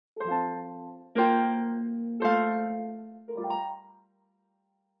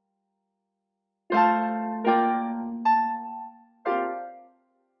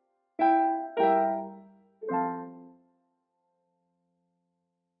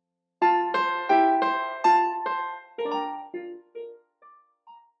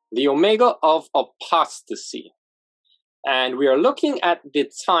the Omega of Apostasy. And we are looking at the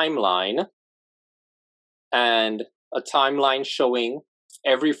timeline, and a timeline showing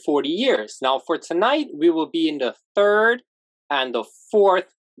every 40 years. Now, for tonight, we will be in the third and the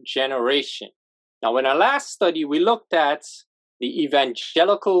fourth generation. Now, in our last study, we looked at the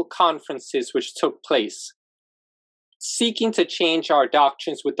evangelical conferences which took place, seeking to change our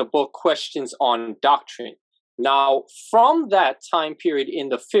doctrines with the book Questions on Doctrine. Now, from that time period in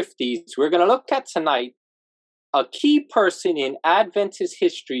the 50s, we're going to look at tonight a key person in Adventist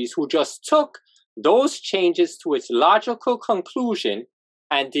histories who just took those changes to its logical conclusion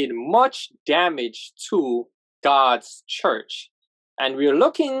and did much damage to God's church. And we're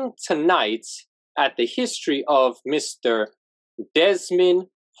looking tonight at the history of Mr. Desmond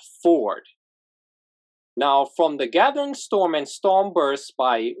Ford. Now, from The Gathering Storm and Storm Burst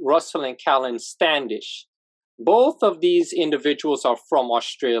by Russell and Callan Standish, both of these individuals are from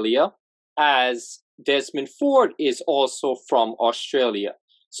Australia, as Desmond Ford is also from Australia.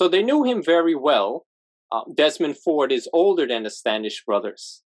 So they knew him very well. Desmond Ford is older than the Standish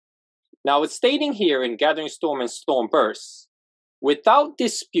brothers. Now, it's stating here in Gathering Storm and Storm Burst, without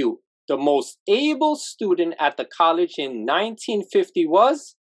dispute, the most able student at the college in 1950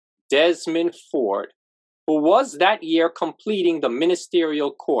 was Desmond Ford, who was that year completing the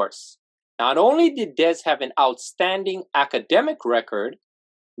ministerial course. Not only did Des have an outstanding academic record,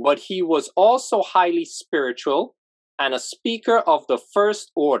 but he was also highly spiritual and a speaker of the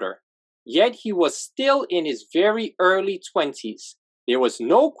first order. Yet he was still in his very early 20s. There was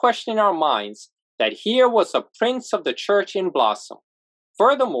no question in our minds that here was a prince of the church in blossom.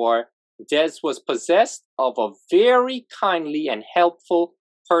 Furthermore, Des was possessed of a very kindly and helpful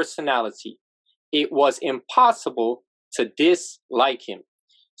personality. It was impossible to dislike him.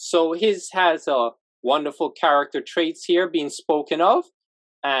 So his has a wonderful character traits here being spoken of,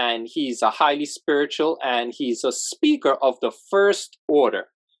 and he's a highly spiritual, and he's a speaker of the first order.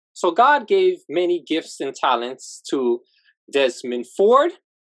 So God gave many gifts and talents to Desmond Ford,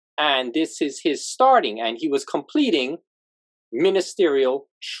 and this is his starting, and he was completing ministerial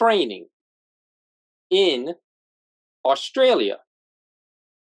training in Australia.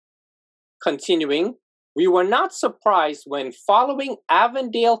 Continuing, we were not surprised when, following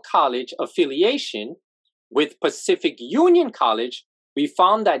Avondale College affiliation with Pacific Union College, we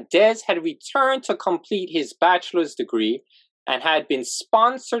found that Des had returned to complete his bachelor's degree and had been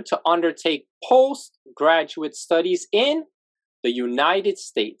sponsored to undertake postgraduate studies in the United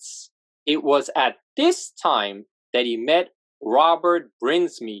States. It was at this time that he met Robert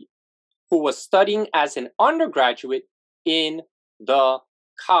Brinsmead, who was studying as an undergraduate in the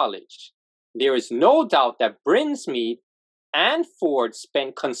college. There is no doubt that Brinsmead and Ford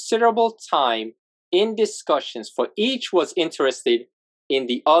spent considerable time in discussions, for each was interested in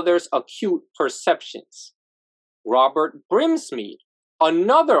the other's acute perceptions. Robert Brinsmead,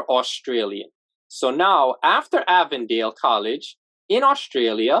 another Australian. So now, after Avondale College in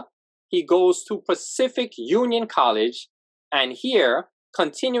Australia, he goes to Pacific Union College, and here,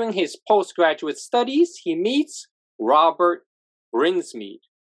 continuing his postgraduate studies, he meets Robert Brinsmead.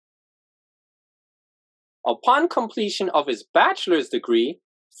 Upon completion of his bachelor's degree,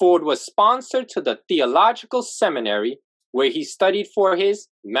 Ford was sponsored to the theological seminary where he studied for his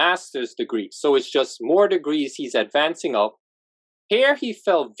master's degree. So it's just more degrees he's advancing up. Here he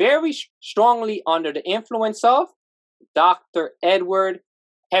fell very strongly under the influence of Dr. Edward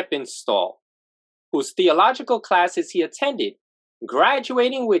Heppenstall, whose theological classes he attended.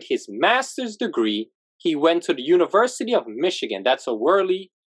 Graduating with his master's degree, he went to the University of Michigan, that's a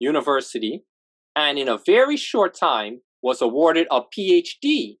Worley University, and in a very short time was awarded a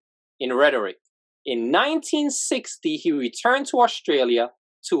PhD in rhetoric. In 1960, he returned to Australia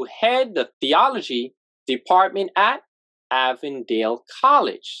to head the theology department at Avondale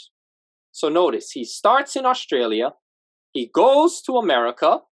College. So notice, he starts in Australia, he goes to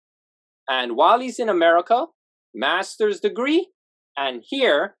America, and while he's in America, master's degree, and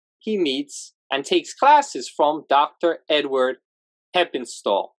here he meets and takes classes from Dr. Edward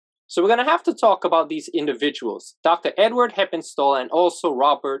Heppenstall. So we're going to have to talk about these individuals, Dr. Edward Heppenstall and also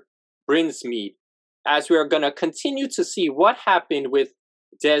Robert Brinsmead, as we are going to continue to see what happened with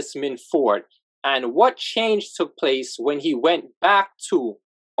Desmond Ford and what change took place when he went back to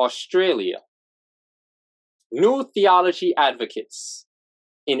Australia. New theology advocates.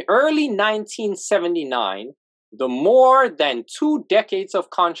 In early 1979, the more than 2 decades of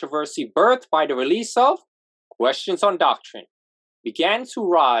controversy birthed by the release of Questions on Doctrine began to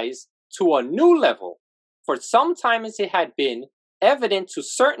rise to a new level. For some time it had been evident to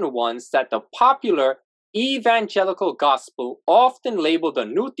certain ones that the popular evangelical gospel often labeled the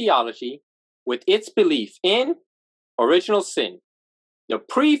new theology with its belief in original sin, the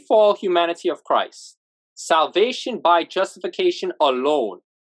pre-fall humanity of Christ, salvation by justification alone,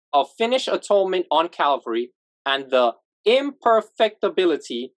 a finished atonement on Calvary, and the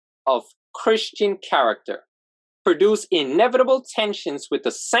imperfectibility of Christian character, produce inevitable tensions with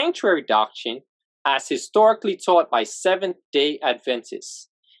the sanctuary doctrine as historically taught by Seventh-day Adventists.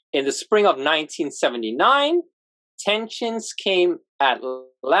 In the spring of 1979, tensions came at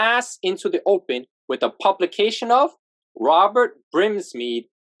last into the open with the publication of Robert Brimsmead,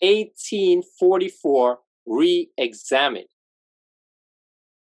 1844, Re-Examined.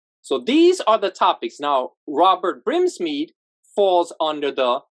 So these are the topics. Now, Robert Brimsmead falls under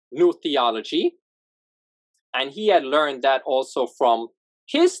the New Theology, and he had learned that also from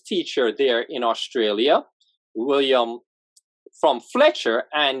his teacher there in Australia, William from Fletcher,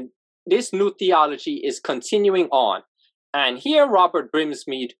 and this New Theology is continuing on. And here Robert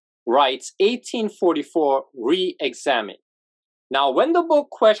Brimsmead writes 1844 Re-Examined. Now, when the book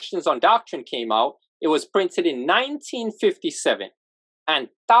Questions on Doctrine came out, it was printed in 1957, and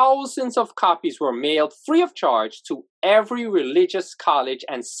thousands of copies were mailed free of charge to every religious college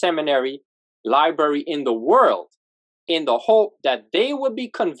and seminary library in the world, in the hope that they would be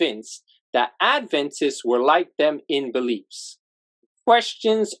convinced that Adventists were like them in beliefs.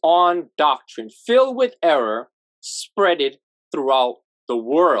 Questions on Doctrine filled with error spreaded throughout the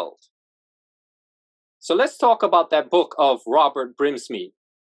world. So let's talk about that book of Robert Brimsmead.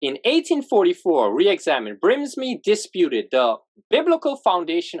 In 1844, Re-Examined, Brimsmead disputed the biblical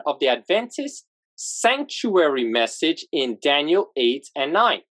foundation of the Adventist sanctuary message in Daniel 8 and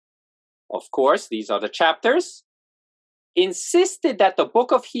 9. Of course, these are the chapters. Insisted that the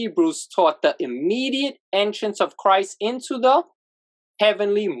book of Hebrews taught the immediate entrance of Christ into the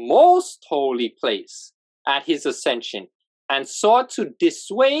heavenly most holy place at his ascension, and sought to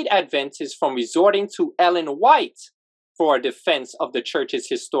dissuade Adventists from resorting to Ellen White for a defense of the church's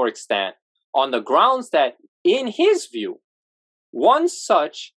historic stand, on the grounds that, in his view, one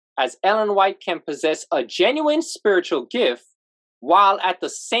such as Ellen White can possess a genuine spiritual gift while at the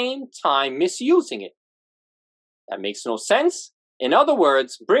same time misusing it. That makes no sense. In other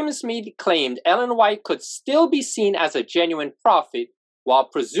words, Brimsmead claimed Ellen White could still be seen as a genuine prophet while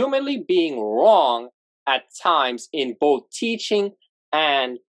presumably being wrong at times in both teaching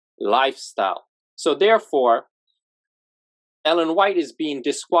and lifestyle. So therefore, Ellen White is being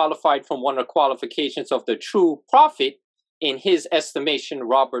disqualified from one of the qualifications of the true prophet, in his estimation,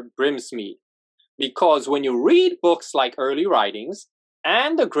 Robert Brimsmead. Because when you read books like Early Writings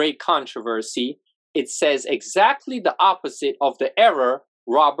and The Great Controversy, it says exactly the opposite of the error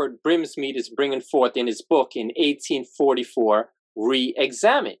Robert Brimsmead is bringing forth in his book in 1844,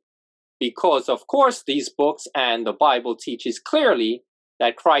 Re-Examined. Because, of course, these books and the Bible teaches clearly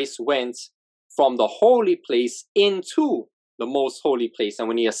that Christ went from the holy place into the most holy place. And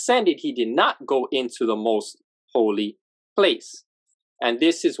when he ascended, he did not go into the most holy place. And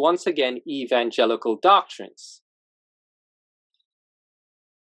this is once again evangelical doctrines.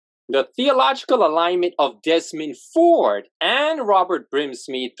 The theological alignment of Desmond Ford and Robert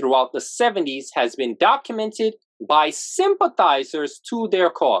Brimsmead throughout the 70s has been documented by sympathizers to their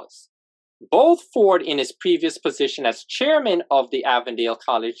cause. Both Ford, in his previous position as chairman of the Avondale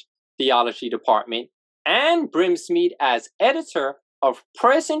College Theology Department, and Brimsmead as editor of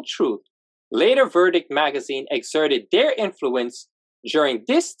Present Truth, later Verdict magazine, exerted their influence during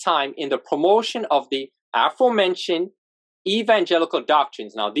this time in the promotion of the aforementioned evangelical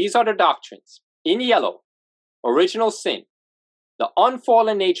doctrines. Now, these are the doctrines. In yellow: original sin, the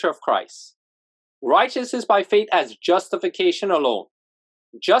unfallen nature of Christ, righteousness by faith as justification alone,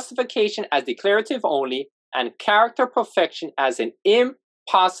 justification as declarative only, and character perfection as an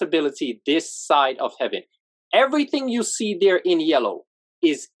impossibility this side of heaven. Everything you see there in yellow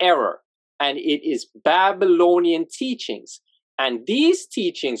is error, and it is Babylonian teachings. And these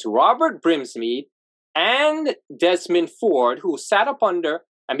teachings, Robert Brimsmead and Desmond Ford, who sat up under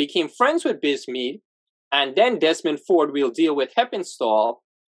and became friends with Brimsmead, and then Desmond Ford will deal with Heppenstall,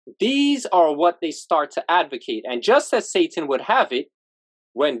 these are what they start to advocate. And just as Satan would have it,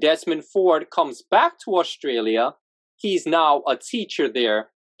 when Desmond Ford comes back to Australia, he's now a teacher there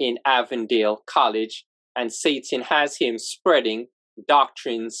in Avondale College, and Satan has him spreading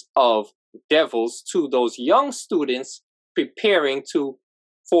doctrines of devils to those young students preparing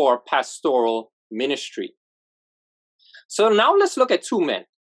for pastoral ministry. So now let's look at two men,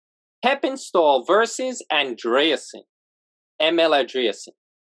 Heppenstall versus Andreasen, M.L. Andreasen.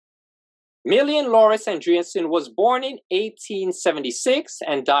 Millian Lawrence Andreasen was born in 1876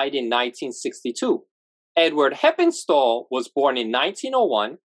 and died in 1962. Edward Heppenstall was born in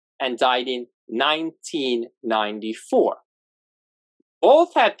 1901 and died in 1994.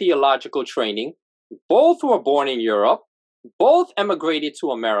 Both had theological training. Both were born in Europe. Both emigrated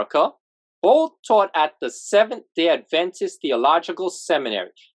to America. Both taught at the Seventh-day Adventist Theological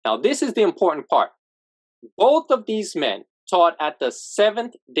Seminary. Now, this is the important part. Both of these men taught at the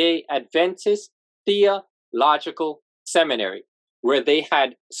Seventh-day Adventist Theological Seminary, where they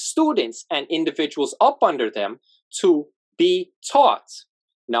had students and individuals up under them to be taught.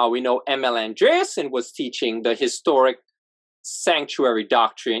 Now, we know M.L. Andreasen was teaching the historic sanctuary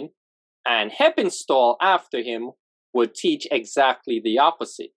doctrine, and Heppenstall after him would teach exactly the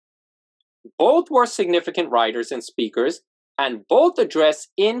opposite. Both were significant writers and speakers, and both address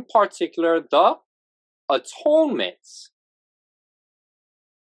in particular the atonements.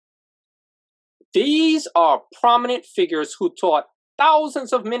 These are prominent figures who taught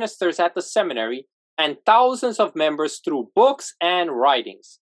thousands of ministers at the seminary and thousands of members through books and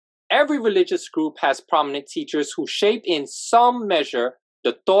writings. Every religious group has prominent teachers who shape in some measure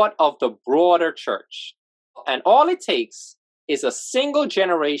the thought of the broader church. And all it takes is a single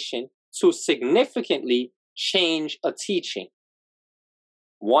generation to significantly change a teaching.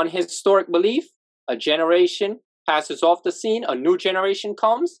 One historic belief, a generation passes off the scene, a new generation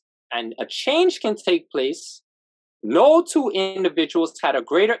comes, and a change can take place. No two individuals had a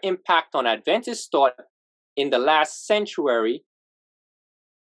greater impact on Adventist thought in the last century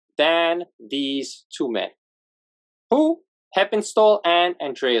than these two men. Who? Heppenstall and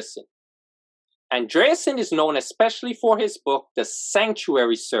Andreasen. Andreasen is known especially for his book, The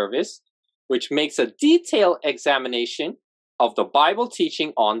Sanctuary Service, which makes a detailed examination of the Bible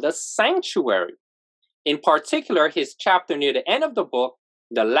teaching on the sanctuary. In particular, his chapter near the end of the book,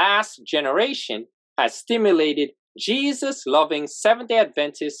 The Last Generation, has stimulated Jesus-loving Seventh-day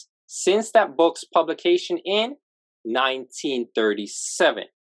Adventists since that book's publication in 1937.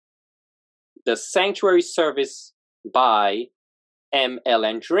 The Sanctuary Service by M.L.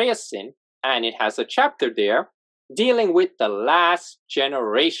 Andreasen, and it has a chapter there dealing with the last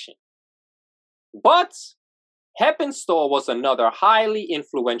generation. But Heppenstall was another highly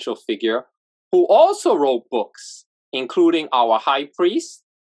influential figure who also wrote books, including Our High Priest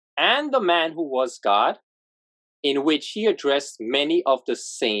and The Man Who Was God, in which he addressed many of the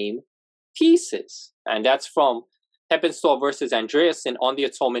same pieces. And that's from Heppenstall versus Andreasen on the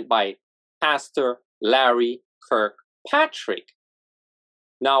Atonement by Pastor Larry Kirkpatrick.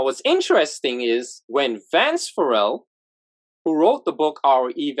 Now, what's interesting is when Vance Farrell, who wrote the book Our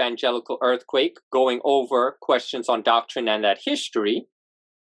Evangelical Earthquake, going over questions on doctrine and that history,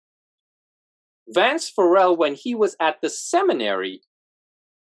 Vance Farrell, when he was at the seminary,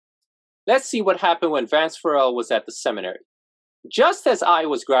 let's see what happened when Vance Farrell was at the seminary. Just as I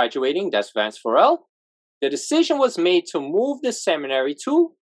was graduating, that's Vance Farrell, the decision was made to move the seminary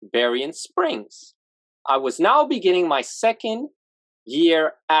to Berrien Springs. I was now beginning my second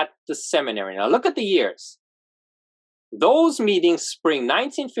year at the seminary. Now look at the years. Those meetings, spring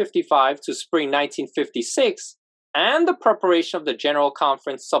 1955 to spring 1956, and the preparation of the General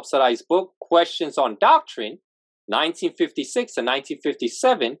Conference subsidized book, Questions on Doctrine, 1956 and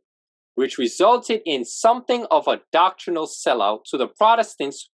 1957, which resulted in something of a doctrinal sellout to the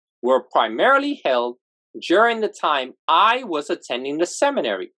Protestants, were primarily held during the time I was attending the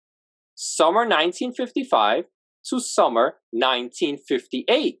seminary, summer 1955 to summer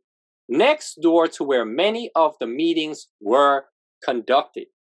 1958, next door to where many of the meetings were conducted.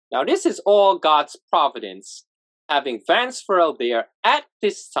 Now, this is all God's providence, having Vance Farrell there at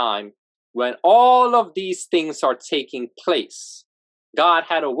this time when all of these things are taking place. God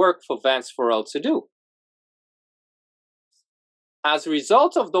had a work for Vance Farrell to do. As a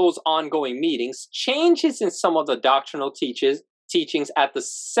result of those ongoing meetings, changes in some of the doctrinal teachings at the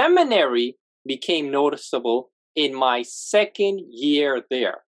seminary became noticeable in my second year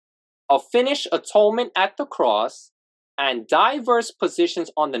there. A finished atonement at the cross and diverse positions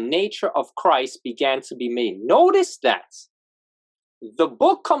on the nature of Christ began to be made. Notice that the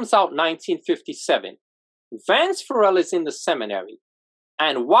book comes out 1957. Vance Farrell is in the seminary.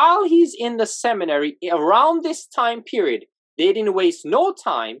 And while he's in the seminary, around this time period, they didn't waste no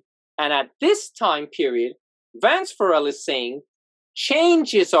time. And at this time period, Vance Farrell is saying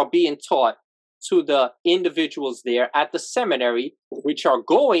changes are being taught to the individuals there at the seminary, which are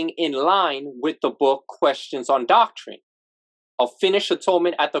going in line with the book Questions on Doctrine. A finished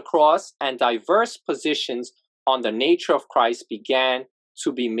atonement at the cross and diverse positions on the nature of Christ began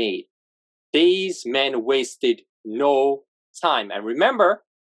to be made. These men wasted no time. And remember,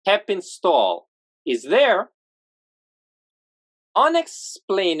 Heppenstall is there.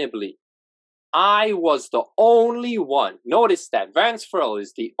 Unexplainably, I was the only one. Notice that Vance Farrell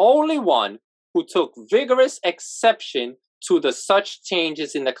is the only one who took vigorous exception to the such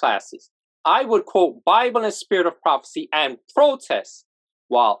changes in the classes. I would quote Bible and Spirit of Prophecy and protest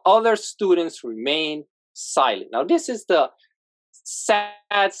while other students remain silent. Now, this is the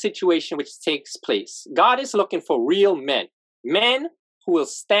sad situation which takes place. God is looking for real men, men who will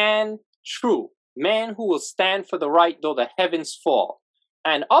stand true, men who will stand for the right though the heavens fall.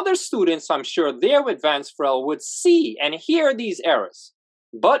 And other students, I'm sure, there with Vance Farrell would see and hear these errors.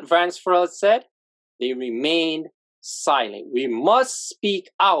 But Vance Farrell said they remained silent. We must speak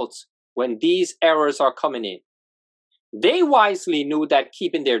out when these errors are coming in. They wisely knew that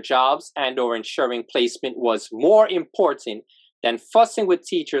keeping their jobs and or ensuring placement was more important than fussing with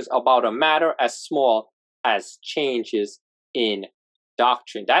teachers about a matter as small as changes in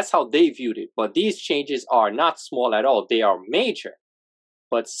doctrine. That's how they viewed it. But these changes are not small at all. They are major.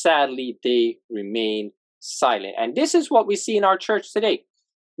 But sadly, they remain silent. And this is what we see in our church today.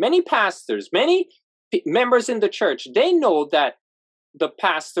 Many pastors, many members in the church, they know that the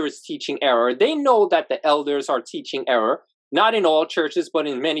pastor is teaching error. They know that the elders are teaching error. Not in all churches, but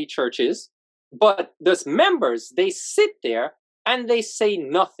in many churches. But those members, they sit there and they say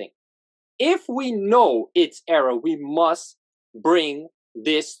nothing. If we know it's error, we must bring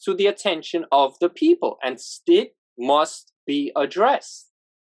this to the attention of the people, and it must be addressed.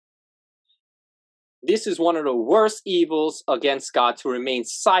 This is one of the worst evils against God, to remain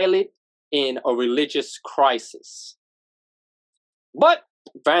silent in a religious crisis. But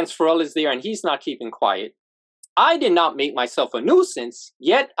Vance Farrell is there and he's not keeping quiet. I did not make myself a nuisance,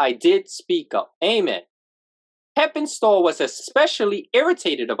 yet I did speak up. Amen. Heppenstall was especially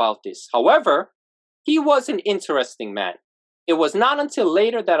irritated about this. However, he was an interesting man. It was not until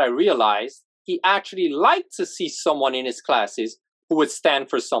later that I realized he actually liked to see someone in his classes who would stand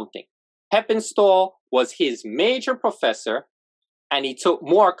for something. Heppenstall was his major professor, and he took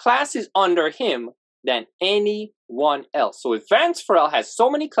more classes under him than anyone else. So if Vance Farrell has so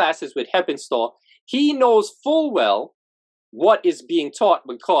many classes with Heppenstall, he knows full well what is being taught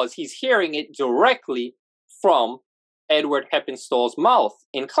because he's hearing it directly from Edward Heppenstall's mouth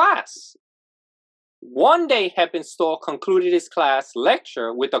in class. One day, Heppenstall concluded his class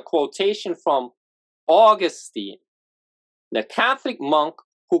lecture with a quotation from Augustine, the Catholic monk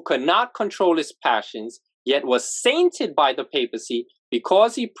who could not control his passions, yet was sainted by the papacy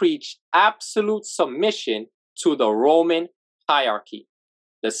because he preached absolute submission to the Roman hierarchy.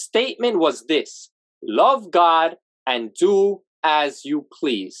 The statement was this: love God and do as you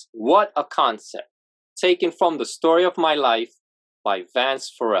please. What a concept. Taken from The Story of My Life by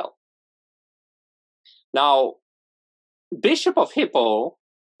Vance Farrell. Now, Bishop of Hippo,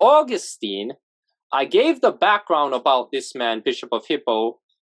 Augustine, I gave the background about this man, Bishop of Hippo,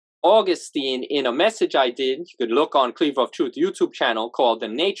 Augustine, in a message I did. You could look on Cleaver of Truth YouTube channel called The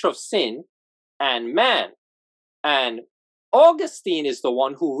Nature of Sin and Man. And Augustine is the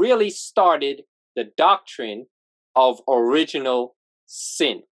one who really started the doctrine of original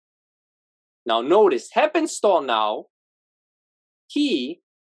sin. Now notice, Heppenstall now, he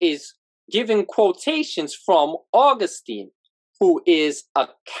is giving quotations from Augustine, who is a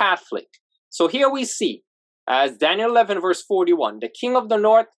Catholic. So here we see, as Daniel 11 verse 41, the king of the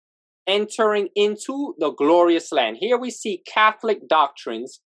north entering into the glorious land. Here we see Catholic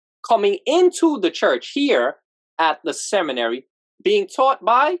doctrines coming into the church here at the seminary, being taught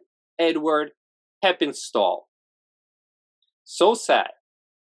by Edward Heppenstall. So sad.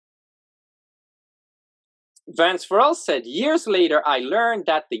 Vance Farrell said, years later, I learned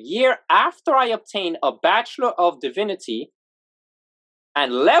that the year after I obtained a Bachelor of Divinity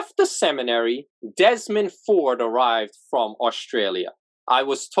and left the seminary, Desmond Ford arrived from Australia. I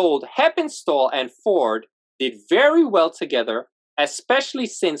was told Heppenstall and Ford did very well together, especially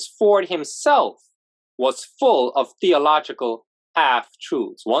since Ford himself was full of theological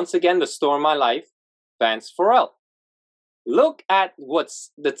half-truths. Once again, The Story of My Life, Vance Farrell. Look at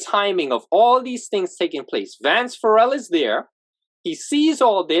what's the timing of all these things taking place. Vance Farrell is there. He sees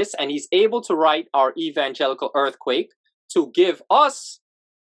all this and he's able to write our Evangelical Earthquake to give us,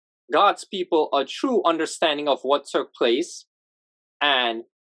 God's people, a true understanding of what took place. And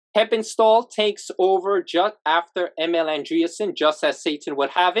Heppenstall takes over just after M.L. Andreasen, just as Satan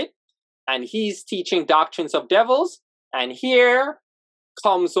would have it. And he's teaching doctrines of devils. And here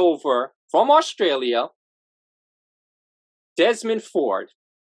comes over from Australia Desmond Ford,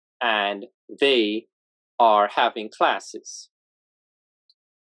 and they are having classes.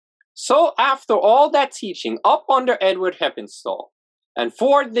 So after all that teaching up under Edward Heppenstall, and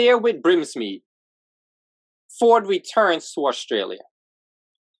Ford there with Brimsmead, Ford returns to Australia.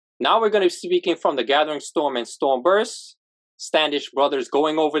 Now we're going to be speaking from the Gathering Storm and Storm Burst, Standish brothers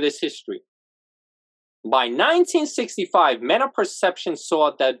going over this history. By 1965, men of perception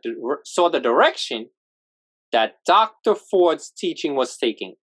saw the direction that Dr. Ford's teaching was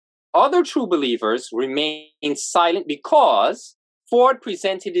taking. Other true believers remained silent because Ford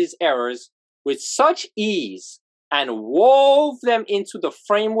presented his errors with such ease and wove them into the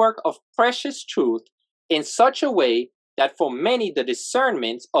framework of precious truth in such a way that for many the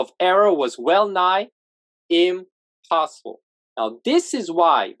discernment of error was well nigh impossible. Now, this is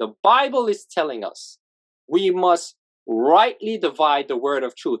why the Bible is telling us we must rightly divide the word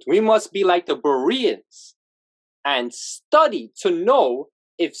of truth. We must be like the Bereans and study to know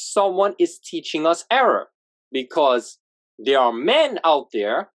if someone is teaching us error, because there are men out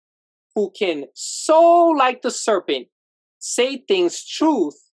there who can, so like the serpent, say things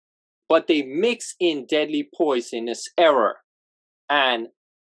truth, but they mix in deadly poisonous error. And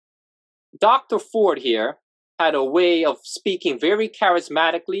Dr. Ford here had a way of speaking very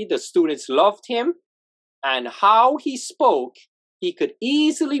charismatically. The students loved him, and how he spoke, he could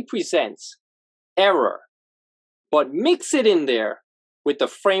easily present error, but mix it in there with the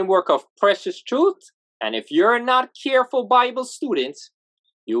framework of precious truth. And if you're not careful Bible students,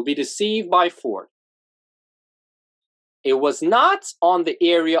 you'll be deceived by Ford. It was not on the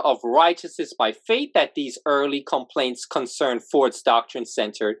area of righteousness by faith that these early complaints concerned Ford's doctrine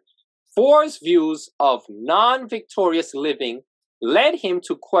centered. Ford's views of non-victorious living led him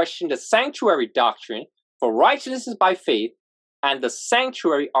to question the sanctuary doctrine, for righteousness by faith and the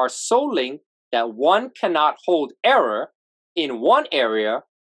sanctuary are so linked that one cannot hold error in one area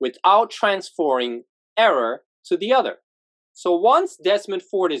without transferring error to the other. So once Desmond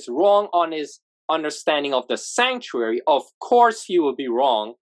Ford is wrong on his understanding of the sanctuary, of course he will be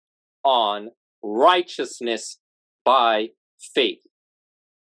wrong on righteousness by faith.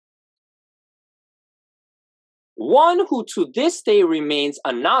 One who to this day remains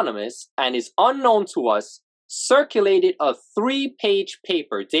anonymous and is unknown to us circulated a 3-page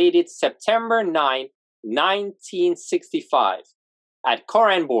paper dated September 9, 1965 at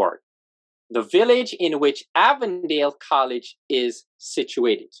Coranborg, the village in which Avondale College is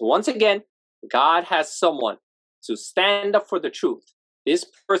situated. So once again, God has someone to stand up for the truth. This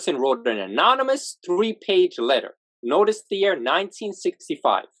person wrote an anonymous 3-page letter. Notice the year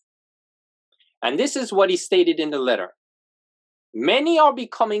 1965. And this is what he stated in the letter. Many are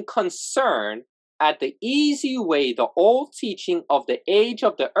becoming concerned at the easy way the old teaching of the age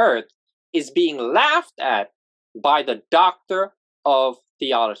of the earth is being laughed at by the doctor of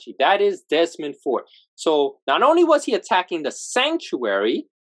theology. That is Desmond Ford. So not only was he attacking the sanctuary,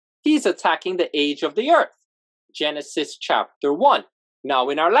 he's attacking the age of the earth. Genesis chapter 1. Now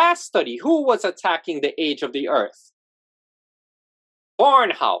in our last study, who was attacking the age of the earth?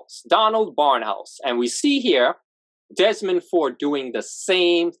 Barnhouse, Donald Barnhouse. And we see here Desmond Ford doing the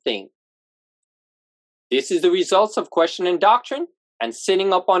same thing. This is the results of questioning doctrine and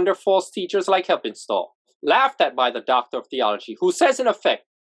sitting up under false teachers like Heppenstall, laughed at by the doctor of theology, who says in effect,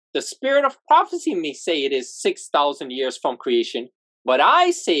 the spirit of prophecy may say it is 6,000 years from creation, but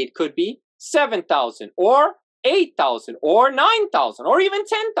I say it could be 7,000 or 8,000 or 9,000 or even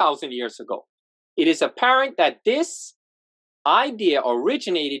 10,000 years ago. It is apparent that this idea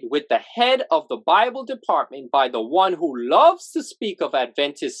originated with the head of the Bible department by the one who loves to speak of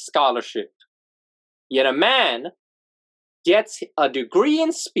Adventist scholarship. Yet a man gets a degree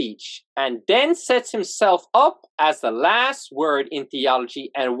in speech and then sets himself up as the last word in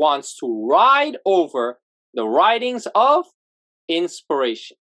theology and wants to ride over the writings of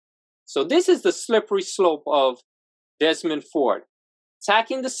inspiration. So this is the slippery slope of Desmond Ford,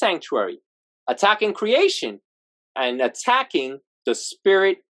 attacking the sanctuary, attacking creation, and attacking the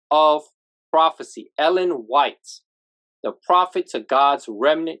spirit of prophecy. Ellen White, the prophet to God's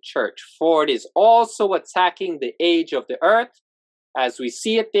remnant church. Ford is also attacking the age of the earth, as we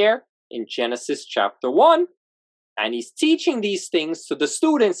see it there in Genesis chapter 1. And he's teaching these things to the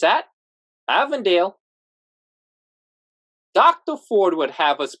students at Avondale. Dr. Ford would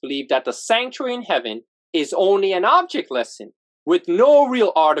have us believe that the sanctuary in heaven is only an object lesson with no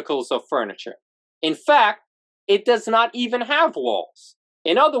real articles of furniture. In fact, it does not even have walls.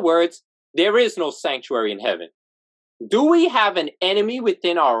 In other words, there is no sanctuary in heaven. Do we have an enemy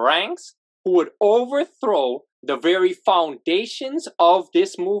within our ranks who would overthrow the very foundations of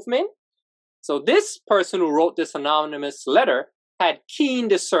this movement? So this person who wrote this anonymous letter had keen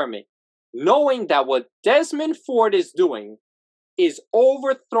discernment, knowing that what Desmond Ford is doing is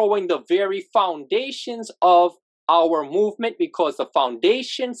overthrowing the very foundations of our movement, because the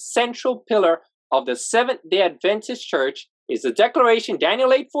foundation, central pillar of the Seventh-day Adventist Church is the declaration,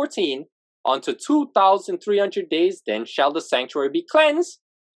 Daniel 8:14, unto 2,300 days, then shall the sanctuary be cleansed.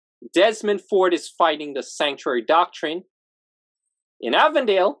 Desmond Ford is fighting the sanctuary doctrine. In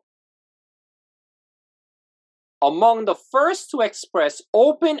Avondale, among the first to express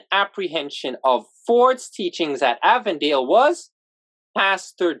open apprehension of Ford's teachings at Avondale was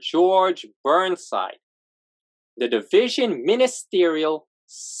Pastor George Burnside, the division ministerial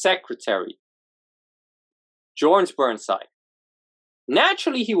secretary. George Burnside.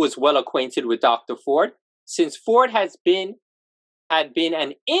 Naturally, he was well acquainted with Dr. Ford, since Ford had been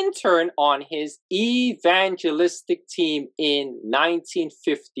an intern on his evangelistic team in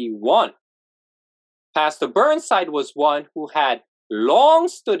 1951. Pastor Burnside was one who had long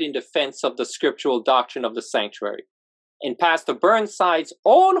stood in defense of the scriptural doctrine of the sanctuary. In Pastor Burnside's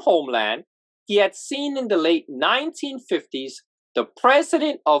own homeland, he had seen in the late 1950s the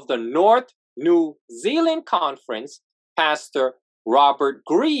president of the North New Zealand Conference, Pastor Robert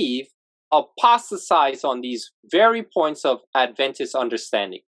Grieve, apostatized on these very points of Adventist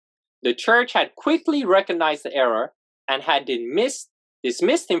understanding. The church had quickly recognized the error and had dismissed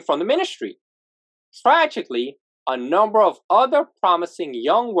him from the ministry. Tragically, a number of other promising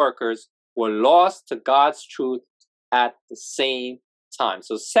young workers were lost to God's truth at the same time.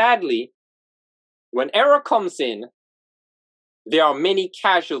 So sadly, when error comes in, there are many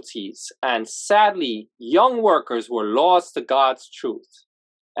casualties, and sadly, young workers were lost to God's truth.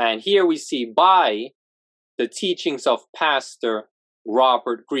 And here we see by the teachings of Pastor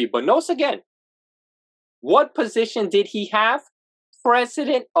Robert Grieve. But notice again, what position did he have?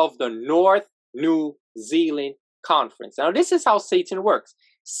 President of the North New Zealand Conference. Now, this is how Satan works.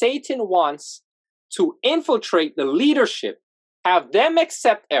 Satan wants to infiltrate the leadership, have them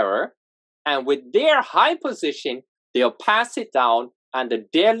accept error, and with their high position, they'll pass it down, and the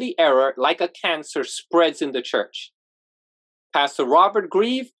deadly error, like a cancer, spreads in the church. Pastor Robert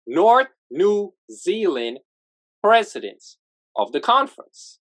Grieve, North New Zealand president of the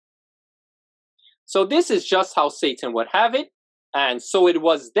conference. So this is just how Satan would have it, and so it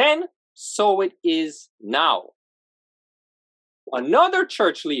was then, so it is now. Another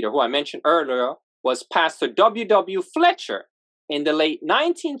church leader who I mentioned earlier was Pastor W.W. Fletcher in the late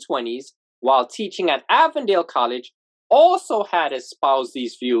 1920s, while teaching at Avondale College, also had espoused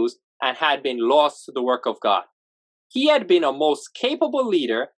these views and had been lost to the work of God. He had been a most capable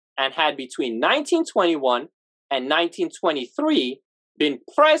leader and had between 1921 and 1923 been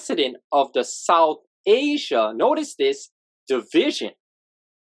president of the South Asia, notice this, division.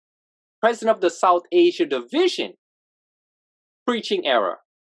 President of the South Asia division, preaching error.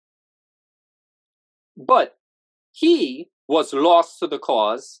 But he was lost to the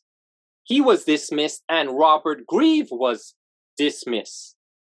cause. He was dismissed, and Robert Grieve was dismissed.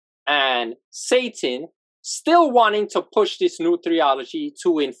 And Satan, still wanting to push this new theology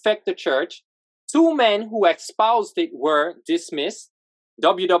to infect the church, two men who espoused it were dismissed,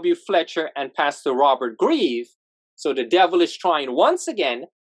 W.W. Fletcher and Pastor Robert Grieve. So the devil is trying once again,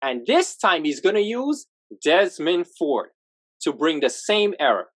 and this time he's going to use Desmond Ford to bring the same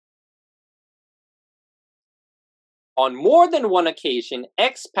error. On more than one occasion,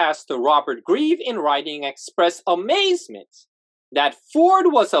 ex-pastor Robert Grieve in writing expressed amazement that Ford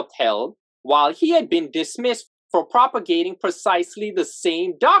was upheld while he had been dismissed for propagating precisely the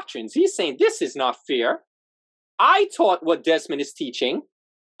same doctrines. He's saying, this is not fair. I taught what Desmond is teaching.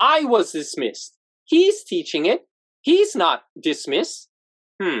 I was dismissed. He's teaching it. He's not dismissed.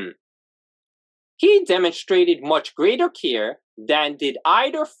 He demonstrated much greater care than did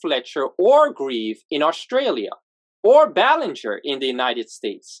either Fletcher or Grieve in Australia, or Ballinger in the United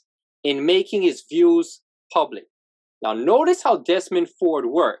States, in making his views public. Now notice how Desmond Ford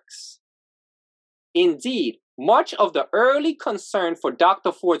works. Indeed, much of the early concern for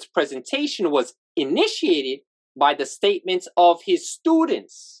Dr. Ford's presentation was initiated by the statements of his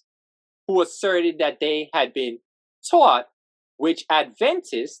students, who asserted that they had been taught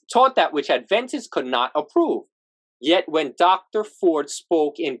that which Adventists could not approve. Yet when Dr. Ford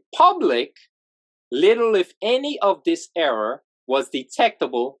spoke in public, little if any of this error was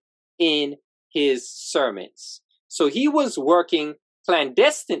detectable in his sermons. So he was working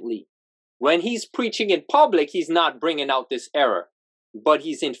clandestinely. When he's preaching in public, he's not bringing out this error, but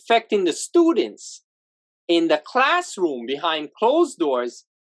he's infecting the students in the classroom behind closed doors,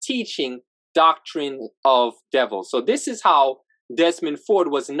 teaching doctrine of devils. So this is how Desmond Ford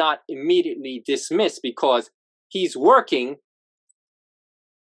was not immediately dismissed, because he's working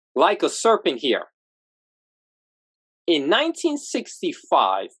like a serpent here. In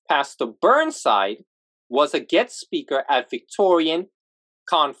 1965, Pastor Burnside was a guest speaker at Victorian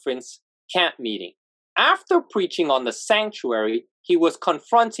Conference camp meeting. After preaching on the sanctuary, he was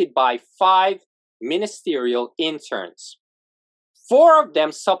confronted by 5 ministerial interns. 4 of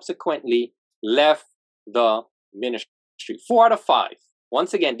them subsequently left the ministry. 4 out of 5.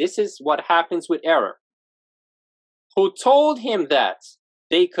 Once again, this is what happens with error. Who told him that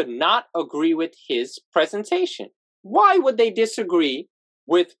they could not agree with his presentation. Why would they disagree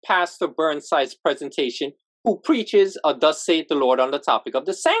with Pastor Burnside's presentation, who preaches a "Thus saith the Lord" on the topic of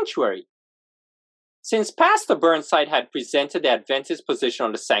the sanctuary? Since Pastor Burnside had presented the Adventist position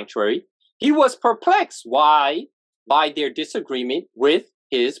on the sanctuary, he was perplexed by their disagreement with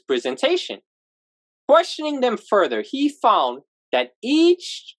his presentation. Questioning them further, he found that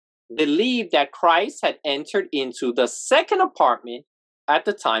each believed that Christ had entered into the second apartment at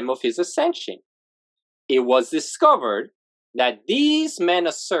the time of his ascension. It was discovered that these men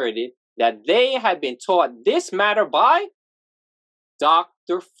asserted that they had been taught this matter by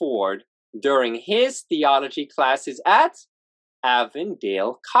Dr. Ford during his theology classes at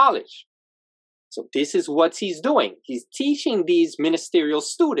Avondale College. So this is what he's doing. He's teaching these ministerial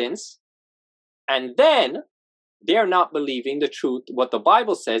students, and then they're not believing the truth, what the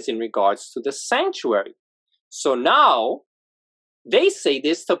Bible says in regards to the sanctuary. So now they say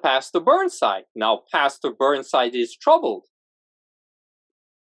this to Pastor Burnside. Now Pastor Burnside is troubled.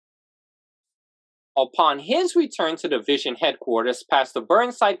 Upon his return to the division headquarters, Pastor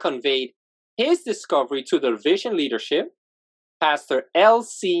Burnside conveyed his discovery to the division leadership. Pastor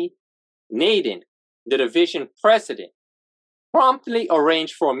L.C. Naden, the division president, promptly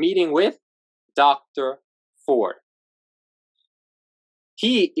arranged for a meeting with Dr. Ford.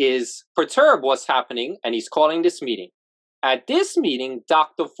 He is perturbed what's happening, and he's calling this meeting. At this meeting,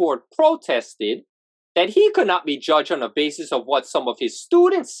 Dr. Ford protested that he could not be judged on the basis of what some of his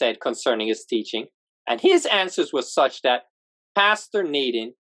students said concerning his teaching, and his answers were such that Pastor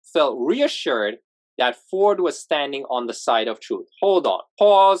Naden felt reassured that Ford was standing on the side of truth. Hold on,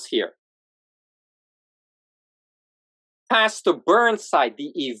 pause here. Pastor Burnside,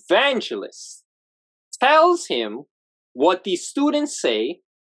 the evangelist, tells him what the students say,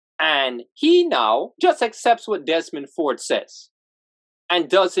 and he now just accepts what Desmond Ford says and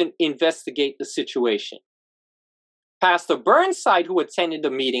doesn't investigate the situation. Pastor Burnside, who attended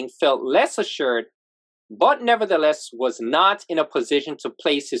the meeting, felt less assured, but nevertheless was not in a position to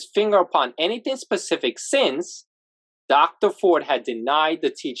place his finger upon anything specific, since Dr. Ford had denied the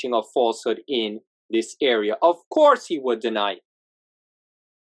teaching of falsehood in this area. Of course he would deny it.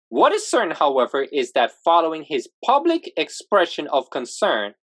 What is certain, however, is that following his public expression of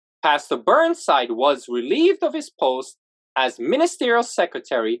concern, Pastor Burnside was relieved of his post as ministerial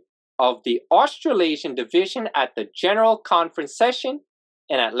secretary of the Australasian Division at the General Conference session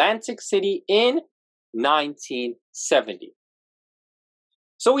in Atlantic City in 1970.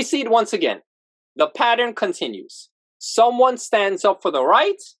 So we see it once again. The pattern continues. Someone stands up for the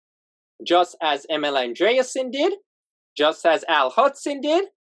right, just as M.L. Andreasen did, just as Al Hudson did.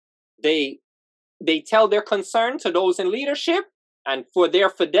 They tell their concern to those in leadership, and for their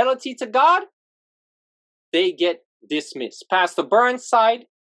fidelity to God, they get dismissed. Pastor Burnside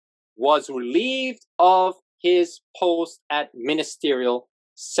was relieved of his post at ministerial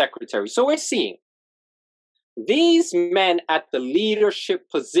secretary. So we're seeing these men at the leadership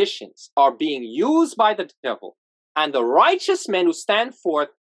positions are being used by the devil, and the righteous men who stand forth,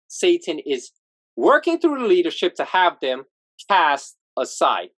 Satan is working through the leadership to have them cast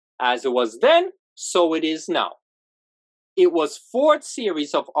aside. As it was then, so it is now. It was Ford's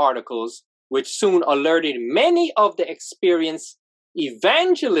series of articles which soon alerted many of the experienced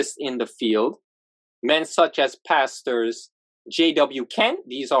evangelists in the field, men such as pastors J.W. Kent,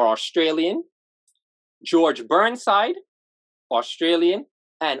 these are Australian, George Burnside, Australian,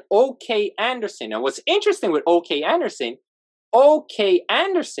 and O.K. Anderson. And what's interesting with O.K. Anderson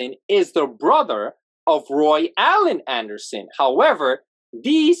is the brother of Roy Allen Anderson. However,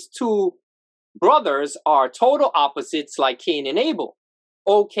 these two brothers are total opposites, like Cain and Abel.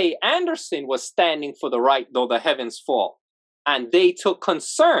 O.K. Anderson was standing for the right, though the heavens fall. And they took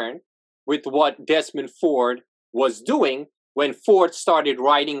concern with what Desmond Ford was doing when Ford started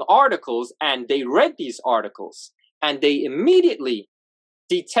writing articles, and they read these articles. And they immediately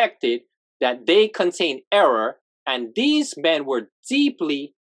detected that they contained error, and these men were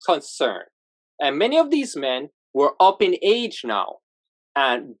deeply concerned. And many of these men were up in age now.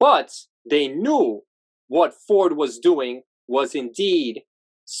 But they knew what Ford was doing was indeed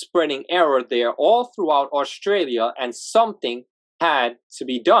spreading error there all throughout Australia, and something had to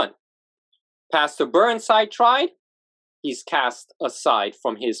be done. Pastor Burnside tried. He's cast aside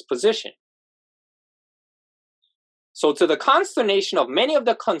from his position. So to the consternation of many of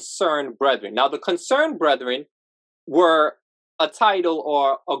the concerned brethren. Now, the concerned brethren were a title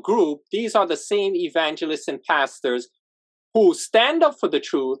or a group. These are the same evangelists and pastors who stand up for the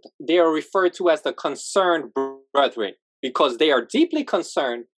truth. They are referred to as the concerned brethren because they are deeply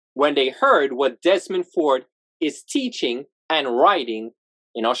concerned when they heard what Desmond Ford is teaching and writing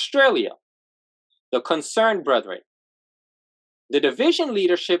in Australia. The concerned brethren. The division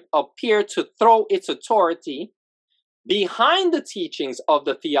leadership appeared to throw its authority behind the teachings of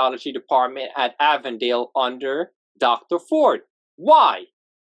the theology department at Avondale under Dr. Ford. Why?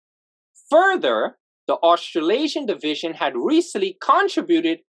 Further, the Australasian division had recently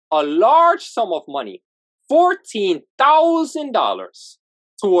contributed a large sum of money, $14,000,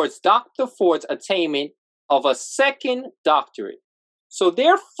 towards Dr. Ford's attainment of a second doctorate. So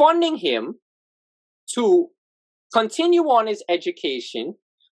they're funding him to continue on his education,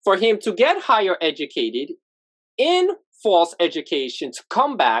 for him to get higher educated in false education, to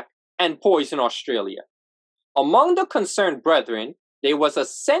come back and poison Australia. Among the concerned brethren, there was a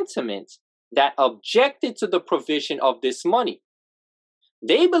sentiment that objected to the provision of this money.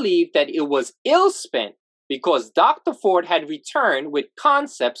 They believed that it was ill spent because Dr. Ford had returned with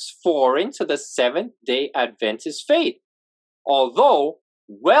concepts foreign to the Seventh-day Adventist faith, although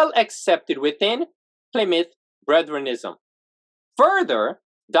well accepted within Plymouth Brethrenism. Further,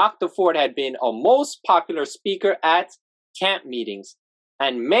 Dr. Ford had been a most popular speaker at camp meetings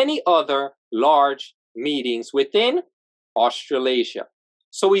and many other large meetings within Australasia.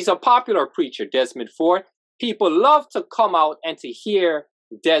 So he's a popular preacher, Desmond Ford. People love to come out and to hear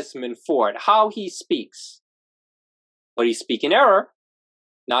Desmond Ford, how he speaks. But he speaks in error.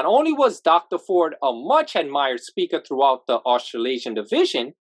 Not only was Dr. Ford a much admired speaker throughout the Australasian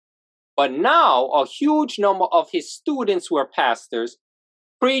division, but now a huge number of his students were pastors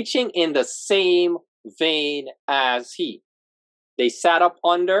preaching in the same vein as he. They sat up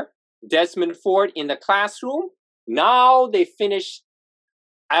under Desmond Ford in the classroom. Now they finished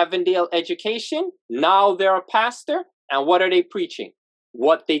Avondale education. Now they're a pastor. And what are they preaching?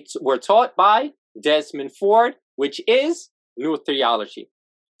 What they were taught by Desmond Ford, which is new theology.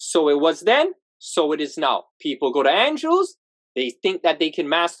 So it was then, so it is now. People go to Andrews. They think that they can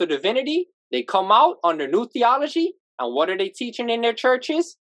master divinity. They come out under new theology. And what are they teaching in their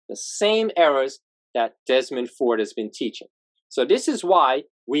churches? The same errors that Desmond Ford has been teaching. So this is why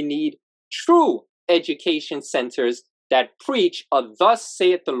we need true education centers that preach a thus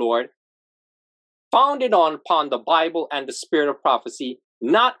saith the Lord, founded upon the Bible and the spirit of prophecy,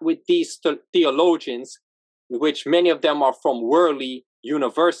 not with these theologians, which many of them are from worldly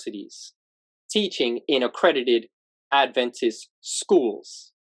universities, teaching in accredited Adventist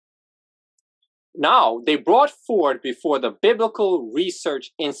schools. Now, they brought Ford before the Biblical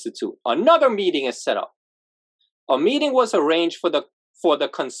Research Institute. Another meeting is set up. A meeting was arranged for the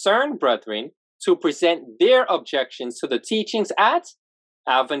concerned brethren to present their objections to the teachings at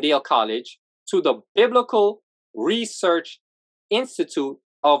Avondale College to the Biblical Research Institute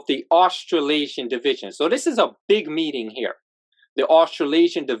of the Australasian Division. So this is a big meeting here. The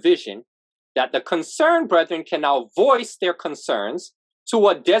Australasian Division, that the concerned brethren can now voice their concerns to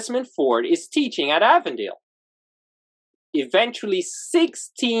what Desmond Ford is teaching at Avondale. Eventually,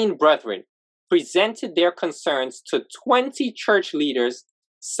 16 brethren presented their concerns to 20 church leaders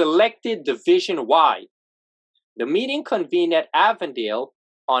selected division-wide. The meeting convened at Avondale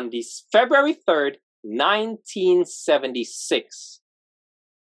on February 3rd, 1976.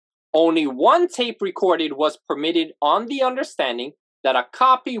 Only one tape recorded was permitted on the understanding that a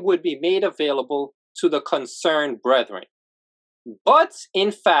copy would be made available to the concerned brethren. But,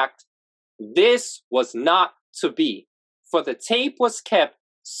 in fact, this was not to be, for the tape was kept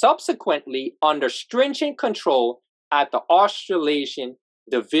subsequently under stringent control at the Australasian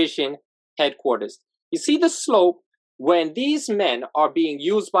Division headquarters. You see the slope? When these men are being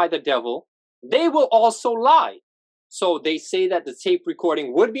used by the devil, they will also lie. So they say that the tape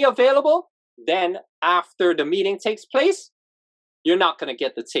recording would be available. Then after the meeting takes place, you're not going to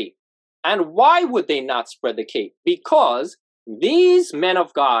get the tape. And why would they not spread the tape? Because these men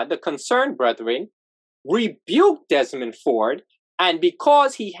of God, the concerned brethren, rebuked Desmond Ford. And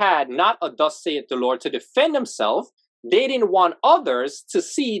because he had not a thus saith the Lord to defend himself, they didn't want others to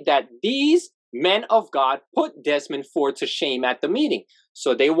see that these men of God put Desmond Ford to shame at the meeting.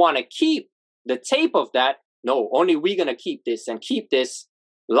 So they want to keep the tape of that. No, only we're going to keep this and keep this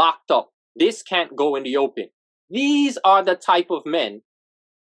locked up. This can't go in the open. These are the type of men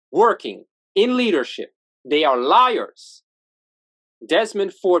working in leadership. They are liars.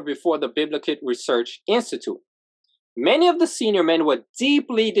 Desmond Ford before the Biblical Research Institute. Many of the senior men were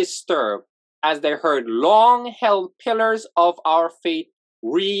deeply disturbed as they heard long-held pillars of our faith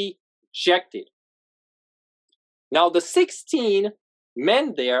rejected. Now, the 16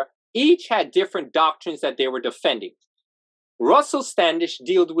 men there each had different doctrines that they were defending. Russell Standish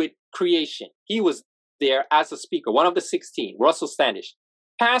dealt with creation. He was there as a speaker, one of the 16, Russell Standish.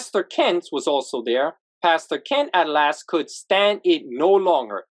 Pastor Kent was also there. Pastor Kent at last could stand it no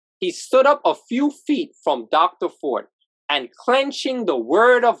longer. He stood up a few feet from Dr. Ford and, clenching the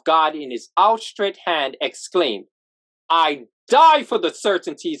word of God in his outstretched hand, exclaimed, "I die for the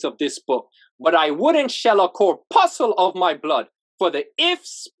certainties of this book, but I wouldn't shell a corpuscle of my blood for the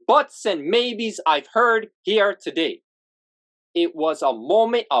ifs, buts, and maybes I've heard here today." It was a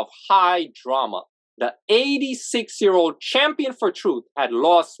moment of high drama. The 86-year-old champion for truth had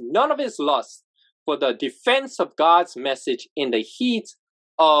lost none of his lust for the defense of God's message in the heat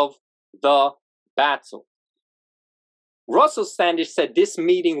of the battle. Russell Standish said this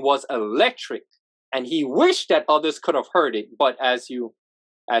meeting was electric, and he wished that others could have heard it. But as you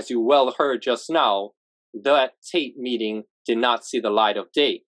well heard just now, that tape meeting did not see the light of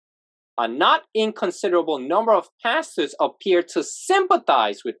day. A not inconsiderable number of pastors appeared to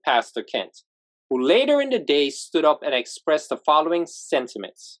sympathize with Pastor Kent, who later in the day stood up and expressed the following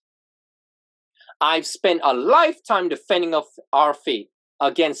sentiments. "I've spent a lifetime defending of our faith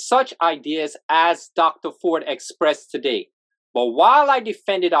against such ideas as Dr. Ford expressed today. But while I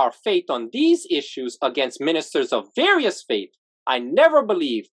defended our faith on these issues against ministers of various faiths, I never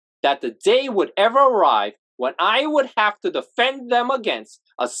believed that the day would ever arrive when I would have to defend them against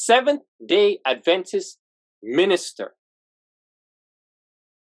a Seventh-day Adventist minister."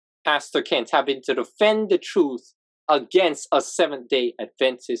 Pastor Kent having to defend the truth against a Seventh-day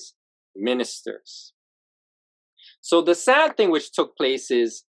Adventist ministers. So the sad thing which took place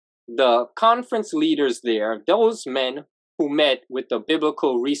is the conference leaders there, those men who met with the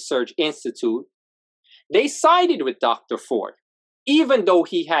Biblical Research Institute, they sided with Dr. Ford, even though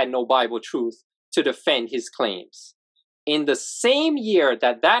he had no Bible truth to defend his claims. In the same year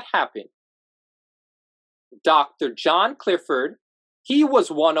that happened, Dr. John Clifford, he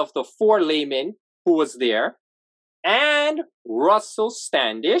was one of the 4 laymen who was there, and Russell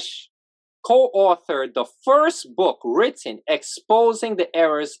Standish co-authored the first book written exposing the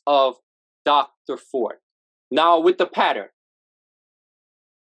errors of Dr. Ford. Now, with the pattern,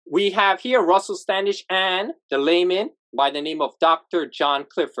 we have here Russell Standish and the layman by the name of Dr. John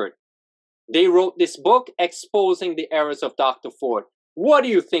Clifford. They wrote this book exposing the errors of Dr. Ford. What do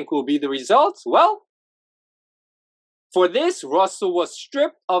you think will be the results? Well, for this, Russell was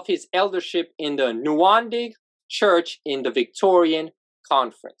stripped of his eldership in the Nuwandig Church in the Victorian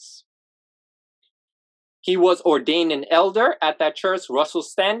Conference. He was ordained an elder at that church, Russell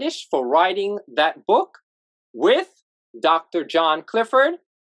Standish, for writing that book with Dr. John Clifford.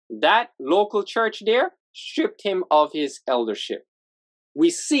 That local church there stripped him of his eldership.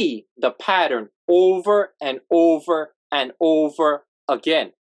 We see the pattern over and over and over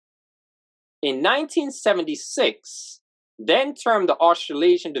again. In 1976, then termed the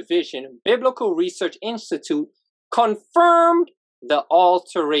Australasian Division Biblical Research Institute confirmed the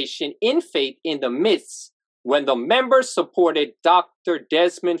alteration in faith in the midst when the members supported Dr.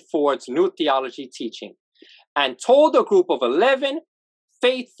 Desmond Ford's new theology teaching and told a group of 11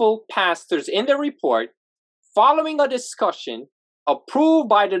 faithful pastors in the report, following a discussion approved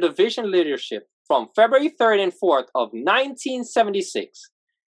by the division leadership from February 3rd and 4th of 1976,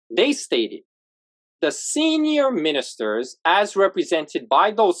 they stated, "The senior ministers, as represented by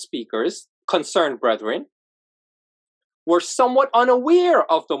those speakers, concerned brethren, were somewhat unaware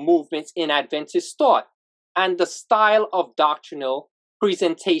of the movements in Adventist thought and the style of doctrinal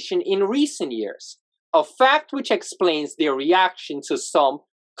presentation in recent years, a fact which explains their reaction to some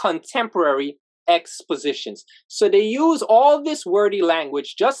contemporary expositions." So they use all this wordy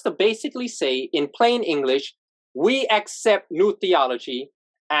language just to basically say, in plain English, we accept new theology,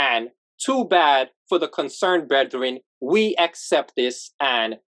 and too bad for the concerned brethren, we accept this,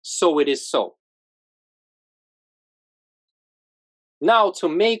 and so it is so. Now, to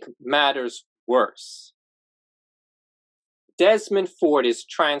make matters worse, Desmond Ford is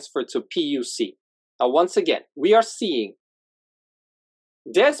transferred to PUC. Now, once again, we are seeing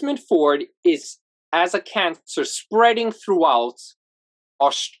Desmond Ford is, as a cancer, spreading throughout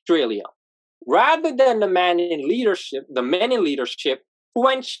Australia. Rather than the men in leadership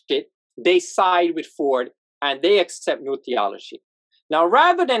quench it, they side with Ford and they accept new theology. Now,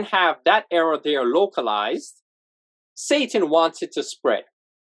 rather than have that error there localized, Satan wants it to spread.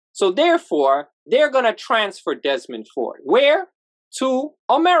 So therefore, they're going to transfer Desmond Ford. Where? To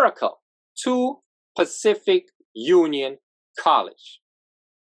America, to Pacific Union College.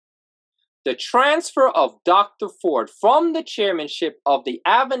 the transfer of Dr. Ford from the chairmanship of the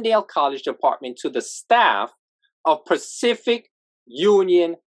Avondale College Department to the staff of Pacific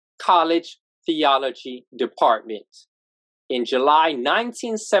Union College Theology Department in July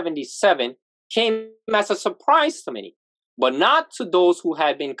 1977 came as a surprise to many, but not to those who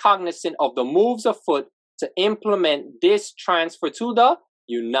had been cognizant of the moves afoot to implement this transfer to the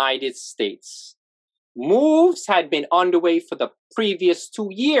United States. Moves had been underway for the previous 2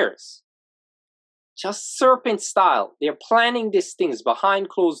 years. Just serpent style. They're planning these things behind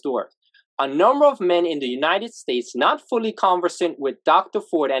closed doors. A number of men in the United States, not fully conversant with Dr.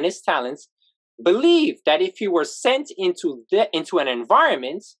 Ford and his talents, believed that if he were sent into an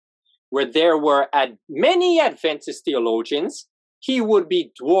environment where there were many Adventist theologians, he would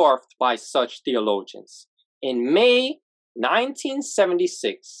be dwarfed by such theologians. In May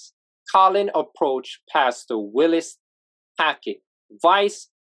 1976, Colin approached Pastor Willis Hackett, Vice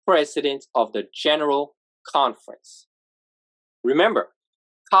President of the General Conference. Remember,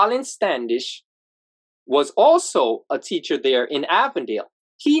 Colin Standish was also a teacher there in Avondale.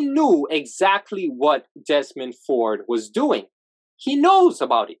 He knew exactly what Desmond Ford was doing. He knows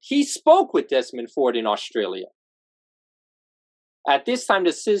about it. He spoke with Desmond Ford in Australia. At this time,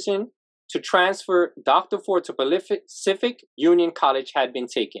 the decision to transfer Dr. Ford to Pacific Union College had been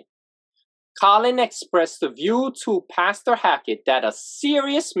taken. Colin expressed the view to Pastor Hackett that a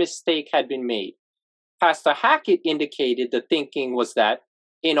serious mistake had been made. Pastor Hackett indicated the thinking was that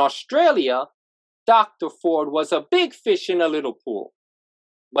in Australia, Dr. Ford was a big fish in a little pool,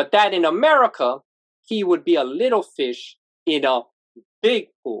 but that in America, he would be a little fish in a big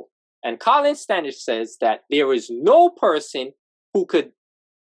pool. And Colin Standish says that there is no person who could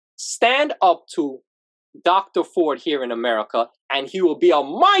stand up to Dr. Ford here in America, and he will be a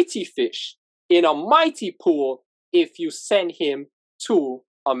mighty fish in a mighty pool if you send him to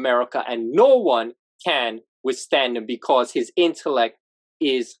America, and no one can withstand him because his intellect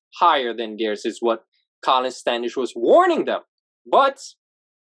is higher than theirs, is what Colin Standish was warning them. But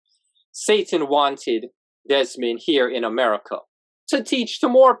Satan wanted Desmond here in America to teach to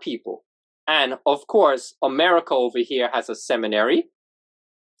more people. And of course, America over here has a seminary.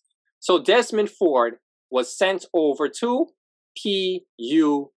 So Desmond Ford was sent over to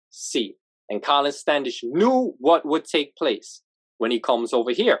PUC. And Colin Standish knew what would take place when he comes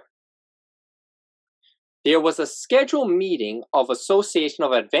over here. There was a scheduled meeting of Association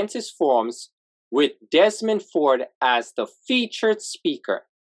of Adventist Forums with Desmond Ford as the featured speaker.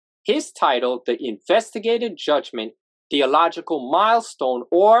 His title, The Investigative Judgment, Theological Milestone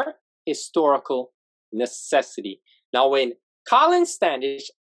or Historical Necessity. Now, when Colin Standish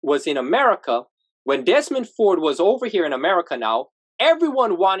was in America, when Desmond Ford was over here in America now,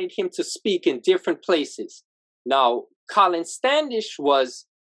 everyone wanted him to speak in different places. Now, Colin Standish was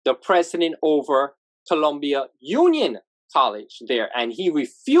the president over Columbia Union College there, and he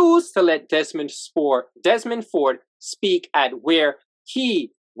refused to let Desmond Ford speak at where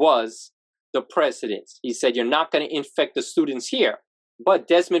he was the president. He said, "You're not going to infect the students here." But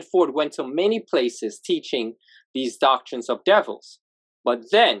Desmond Ford went to many places teaching these doctrines of devils.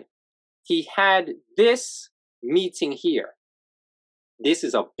 But then he had this meeting here. This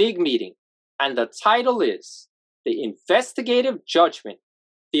is a big meeting, and the title is The Investigative Judgment,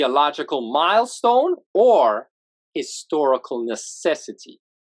 Theological Milestone or Historical Necessity.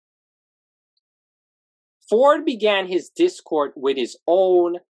 Ford began his discourse with his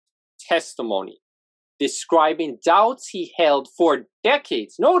own testimony, describing doubts he held for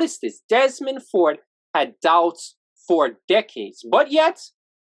decades. Notice this, Desmond Ford had doubts for decades, but yet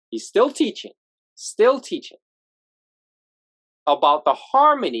he's still teaching about the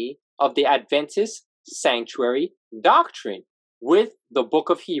harmony of the Adventist sanctuary doctrine with the book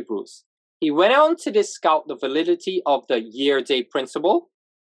of Hebrews. He went on to discuss the validity of the year-day principle,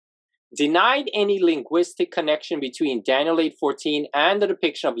 denied any linguistic connection between Daniel 8:14 and the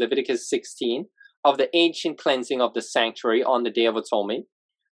depiction of Leviticus 16 of the ancient cleansing of the sanctuary on the Day of Atonement,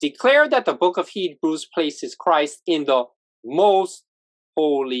 declared that the book of Hebrews places Christ in the most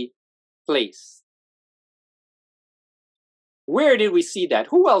holy place. Where did we see that?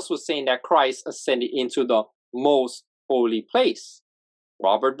 Who else was saying that Christ ascended into the most holy place?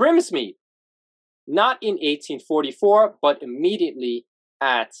 Robert Brimsmead. Not in 1844, but immediately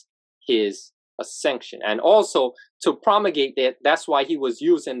at his ascension. And also to promulgate that, that's why he was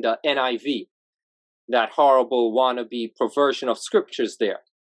using the NIV, that horrible wannabe perversion of scriptures there.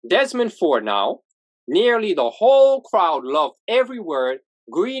 Desmond Ford now, nearly the whole crowd loved every word,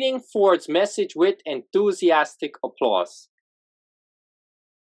 greeting Ford's message with enthusiastic applause.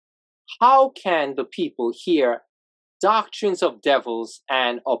 How can the people hear doctrines of devils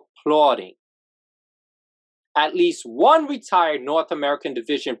and applauding. At least one retired North American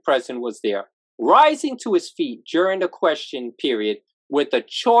Division president was there, rising to his feet during the question period with a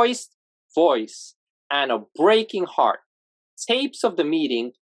choice voice and a breaking heart. Tapes of the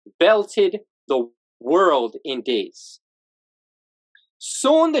meeting belted the world in days.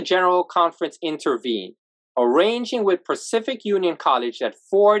 Soon the General Conference intervened, arranging with Pacific Union College that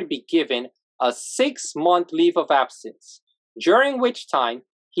Ford be given a 6-month leave of absence, during which time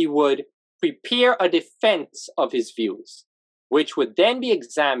he would prepare a defense of his views, which would then be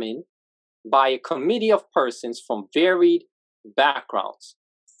examined by a committee of persons from varied backgrounds.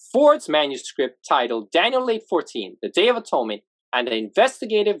 Ford's manuscript, titled Daniel 8:14, The Day of Atonement, and the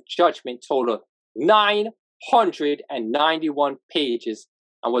investigative judgment totaled 991 pages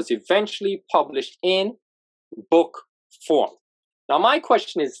and was eventually published in book form. Now, my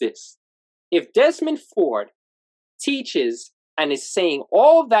question is this. If Desmond Ford teaches and is saying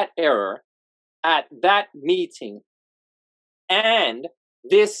all of that error at that meeting, and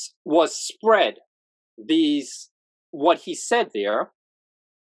this was spread, what he said there,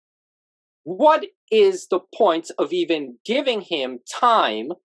 what is the point of even giving him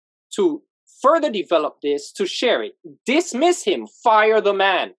time to further develop this, to share it? Dismiss him, fire the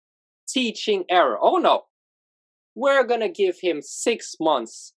man, teaching error. Oh no, we're going to give him 6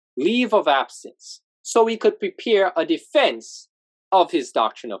 months leave of absence so he could prepare a defense of his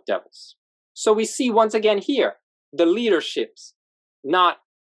doctrine of devils. So we see once again here, the leaderships not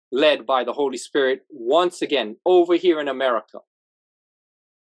led by the Holy Spirit, once again, over here in America.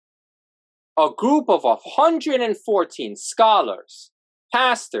 A group of 114 scholars,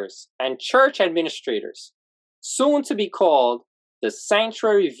 pastors, and church administrators, soon to be called the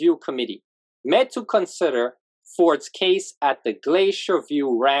Sanctuary Review Committee, met to consider Ford's case at the Glacier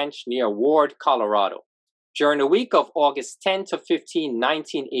View Ranch near Ward, Colorado, during the week of August 10 to 15,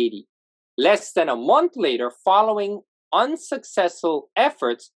 1980. Less than a month later, following unsuccessful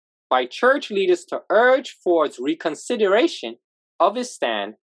efforts by church leaders to urge Ford's reconsideration of his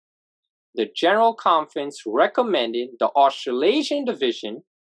stand, the General Conference recommended the Australasian Division,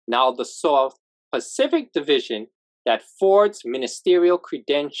 now the South Pacific Division, that Ford's ministerial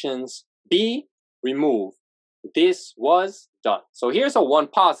credentials be removed. This was done. So here's a one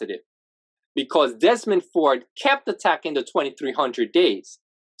positive, because Desmond Ford kept attacking the 2300 days.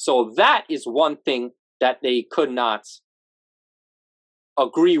 So that is one thing that they could not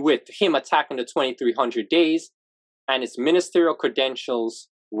agree with, him attacking the 2300 days, and his ministerial credentials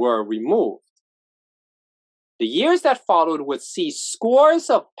were removed. The years that followed would see scores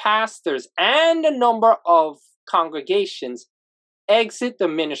of pastors and a number of congregations exit the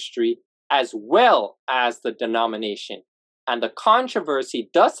ministry as well as the denomination, and the controversy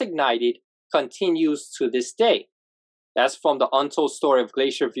thus ignited continues to this day. That's from the Untold Story of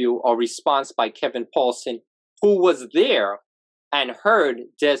Glacier View, a response by Kevin Paulson, who was there and heard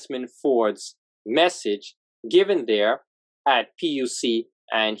Desmond Ford's message given there at PUC,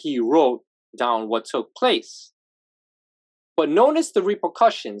 and he wrote down what took place. But notice the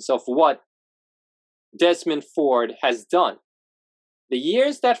repercussions of what Desmond Ford has done. The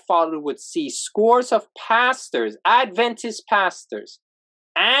years that followed would see scores of pastors, Adventist pastors,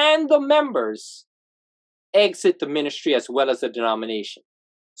 and the members exit the ministry as well as the denomination.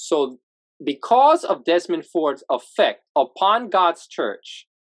 So because of Desmond Ford's effect upon God's church,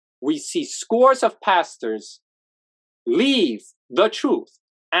 we see scores of pastors leave the truth.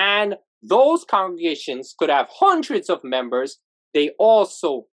 And those congregations could have hundreds of members. They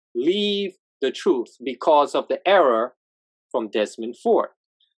also leave the truth because of the error from Desmond Ford.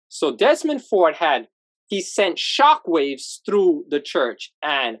 So Desmond Ford he sent shockwaves through the church,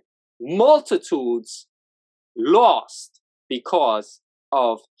 and multitudes lost because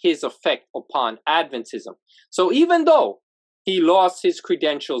of his effect upon Adventism. So even though he lost his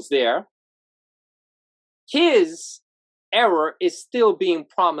credentials there, his error is still being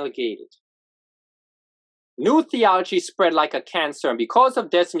promulgated. New theology spread like a cancer, and because of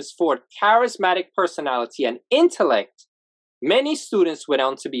Desmond Ford's charismatic personality and intellect, many students went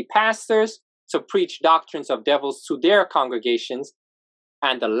on to be pastors, to preach doctrines of devils to their congregations.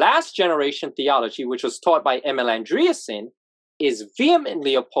 And the last generation theology, which was taught by M.L. Andreasen, is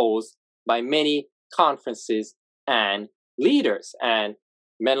vehemently opposed by many conferences and leaders. And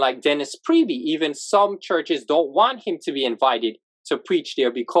men like Dennis Preby, even some churches don't want him to be invited to preach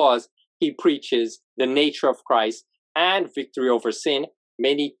there because he preaches the nature of Christ and victory over sin.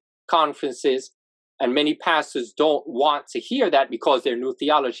 Many conferences and many pastors don't want to hear that because they're new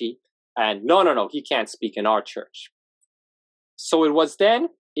theology. And no, he can't speak in our church. So it was then,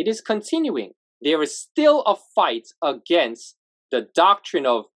 it is continuing. there is still a fight against the doctrine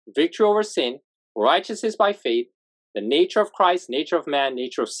of victory over sin, righteousness by faith, the nature of Christ, nature of man,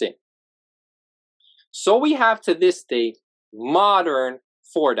 nature of sin. So we have to this day modern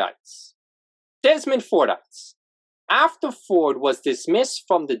Fordites. Desmond Fordites. After Ford was dismissed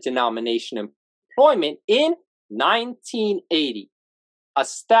from the denomination employment in 1980, a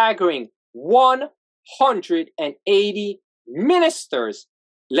staggering 180 ministers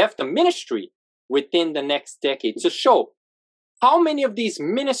left the ministry within the next decade, to show how many of these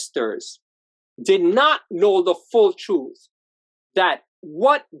ministers did not know the full truth that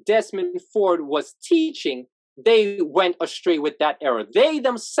what Desmond Ford was teaching, they went astray with that error. They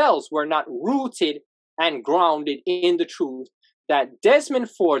themselves were not rooted and grounded in the truth that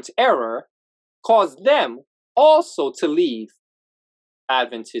Desmond Ford's error caused them also to leave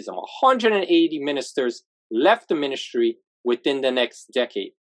Adventism. 180 ministers left the ministry within the next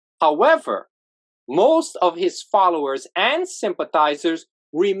decade. However, most of his followers and sympathizers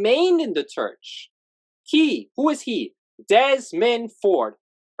remained in the church. Who is he? Desmond Ford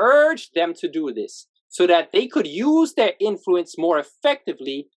urged them to do this so that they could use their influence more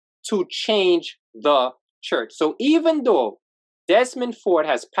effectively to change the church. So even though Desmond Ford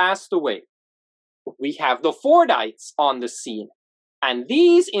has passed away, we have the Fordites on the scene. And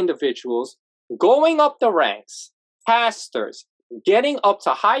these individuals going up the ranks, pastors, getting up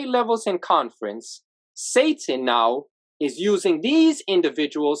to high levels in conference, Satan now is using these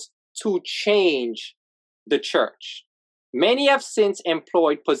individuals to change the church. Many have since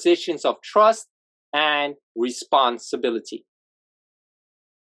employed positions of trust and responsibility.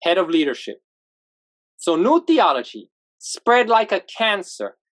 Head of leadership. So new theology spread like a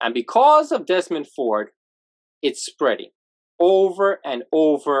cancer, and because of Desmond Ford, it's spreading over and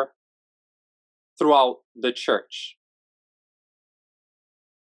over throughout the church.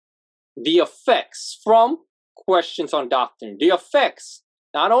 The effects from questions on doctrine, the effects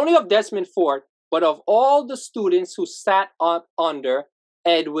not only of Desmond Ford, but of all the students who sat up under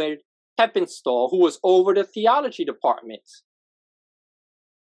Edward Heppenstall, who was over the theology department.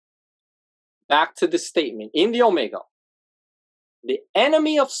 Back to the statement in the Omega. The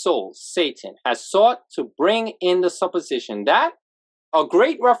enemy of souls, Satan, has sought to bring in the supposition that a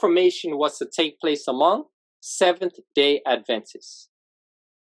great reformation was to take place among Seventh-day Adventists.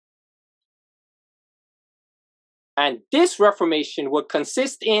 And this reformation would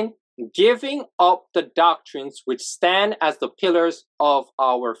consist in giving up the doctrines which stand as the pillars of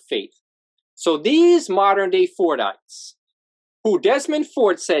our faith. So these modern-day Fordites, who Desmond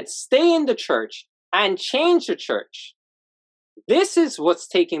Ford said stay in the church and change the church, this is what's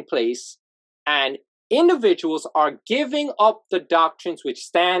taking place, and individuals are giving up the doctrines which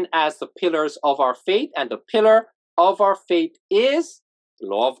stand as the pillars of our faith, and the pillar of our faith is the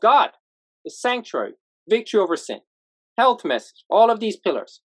law of God, the sanctuary, victory over sin, health message, all of these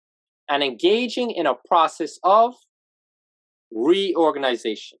pillars, and engaging in a process of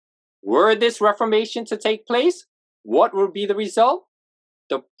reorganization. Were this reformation to take place, what would be the result?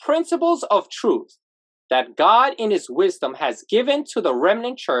 The principles of truth that God in his wisdom has given to the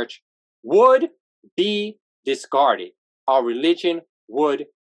remnant church would be discarded. Our religion would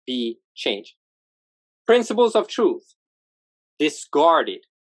be changed. Principles of truth discarded.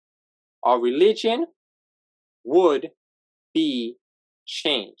 Our religion would be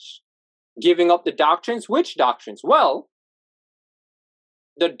changed. Giving up the doctrines. Which doctrines? Well,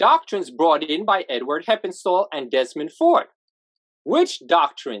 the doctrines brought in by Edward Heppenstall and Desmond Ford. Which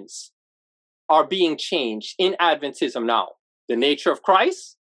doctrines are being changed in Adventism now? The nature of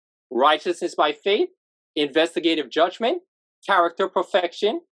Christ, righteousness by faith, investigative judgment, character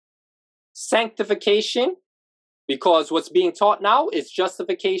perfection, sanctification, because what's being taught now is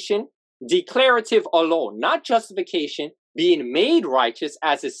justification, declarative alone, not justification, being made righteous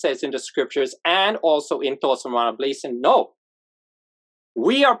as it says in the scriptures and also in Thoughts from Ronald Blason. No.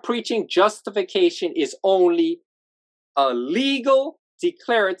 We are preaching justification is only a legal,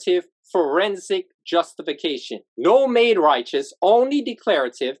 declarative, forensic justification. No made righteous, only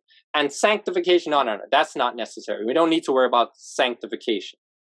declarative, and sanctification. No, that's not necessary. We don't need to worry about sanctification.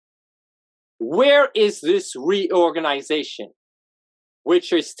 Where is this reorganization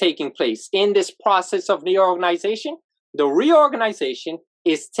which is taking place? In this process of reorganization, the reorganization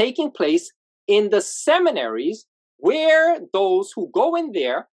is taking place in the seminaries where those who go in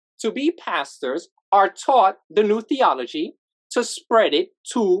there to be pastors are taught the new theology to spread it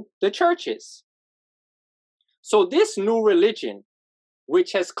to the churches. So this new religion,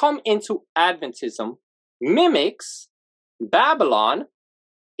 which has come into Adventism, mimics Babylon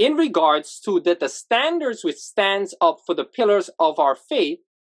in regards to that the standards which stands up for the pillars of our faith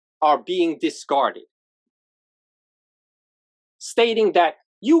are being discarded, stating that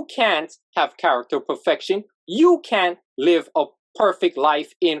you can't have character perfection. You can't live a perfect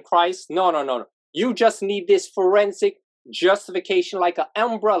life in Christ. No. You just need this forensic justification like an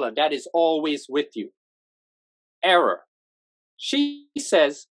umbrella that is always with you. Error. She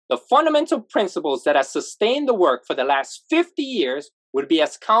says the fundamental principles that have sustained the work for the last 50 years would be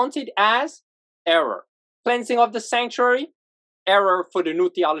as counted as error. Cleansing of the sanctuary, error for the new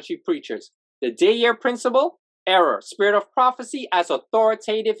theology preachers. The day-year principle, error. Spirit of prophecy as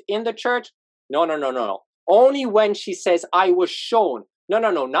authoritative in the church, no. Only when she says, I was shown.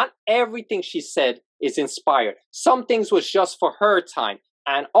 No. Not everything she said is inspired. Some things was just for her time.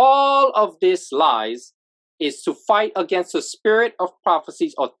 And all of this lies is to fight against the spirit of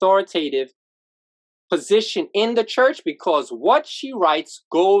prophecy's authoritative position in the church, because what she writes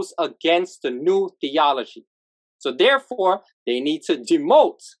goes against the new theology. So therefore, they need to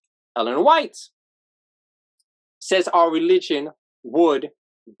demote Ellen White. Says our religion would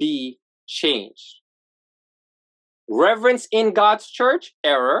be changed. Reverence in God's church,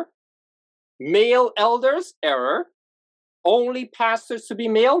 error. Male elders, error. Only pastors to be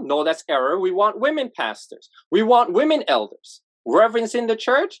male? No, that's error. We want women pastors. We want women elders. Reverence in the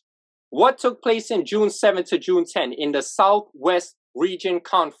church? What took place in June 7 to June 10 in the Southwest Region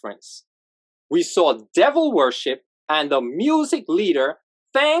Conference? We saw devil worship, and the music leader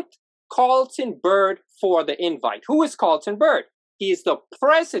thanked Carlton Bird for the invite. Who is Carlton Bird? He is the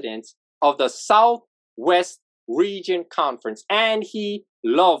president of the Southwest Region Conference, and he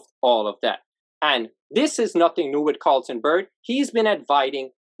loved all of that. And this is nothing new with Carlton Bird. He's been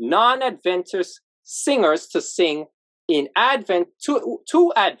inviting non-Adventist singers to sing in Advent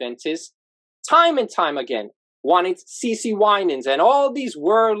to Adventists time and time again, wanting C.C. Winans and all these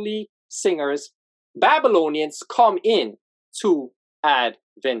worldly singers, Babylonians, come in to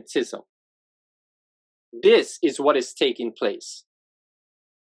Adventism. This is what is taking place.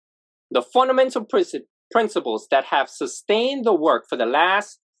 The fundamental principles that have sustained the work for the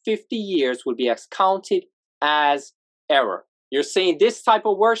last 50 years will be counted as error. You're saying this type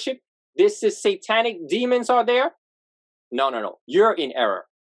of worship, this is satanic, demons are there? No. You're in error.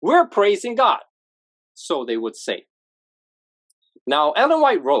 We're praising God. So they would say. Now, Ellen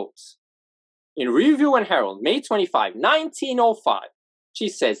White wrote in Review and Herald, May 25, 1905, she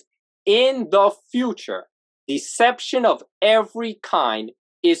says, in the future, deception of every kind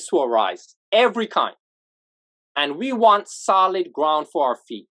is to arise. Every kind. And we want solid ground for our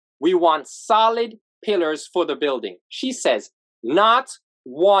feet. We want solid pillars for the building. She says, not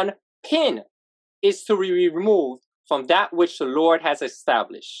one pin is to be removed from that which the Lord has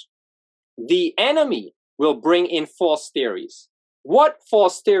established. The enemy will bring in false theories. What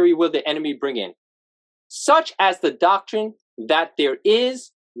false theory will the enemy bring in? Such as the doctrine that there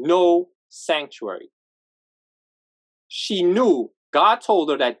is no sanctuary. She knew, God told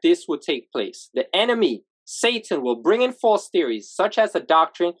her that this would take place. The enemy, Satan, will bring in false theories, such as the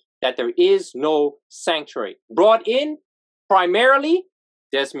doctrine that there is no sanctuary. Brought in primarily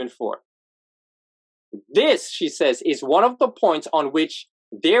Desmond Ford. This, she says, is one of the points on which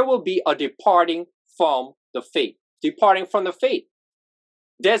there will be a departing from the faith. Departing from the faith.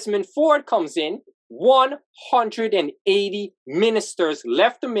 Desmond Ford comes in, 180 ministers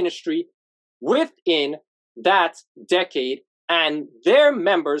left the ministry within that decade, and their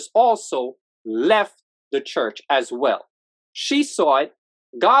members also left the church as well. She saw it.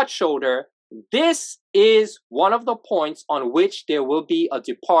 God showed her. This is one of the points on which there will be a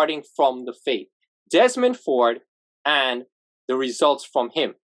departing from the faith. Desmond Ford and the results from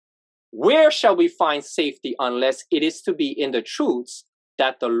him. Where shall we find safety unless it is to be in the truths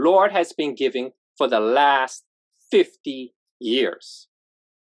that the Lord has been giving for the last 50 years?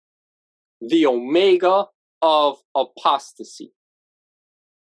 The Omega of Apostasy.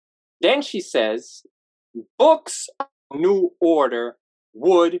 Then she says, books of new order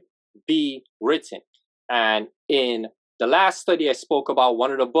would be written. And in the last study I spoke about,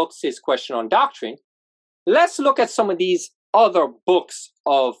 one of the books is Question on Doctrine. Let's look at some of these other books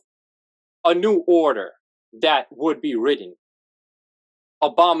of a new order that would be written.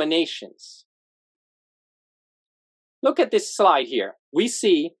 Abominations. Look at this slide here. We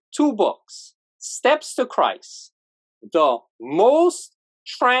see two books. Steps to Christ, the most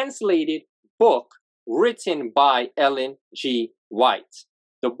translated book written by Ellen G. White.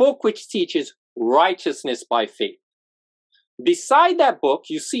 The book which teaches righteousness by faith. Beside that book,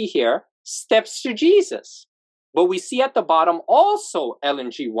 you see here, Steps to Jesus. But we see at the bottom also Ellen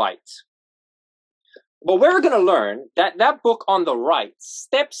G. White. But we're going to learn that that book on the right,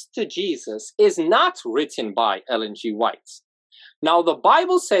 Steps to Jesus, is not written by Ellen G. White. Now, the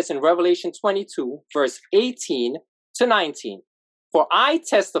Bible says in Revelation 22, verse 18 to 19, "For I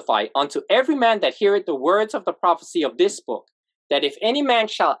testify unto every man that heareth the words of the prophecy of this book, that if any man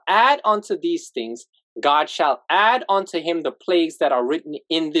shall add unto these things, God shall add unto him the plagues that are written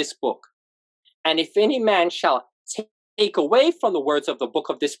in this book. And if any man shall take away from the words of the book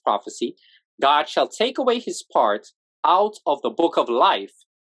of this prophecy, God shall take away his part out of the book of life,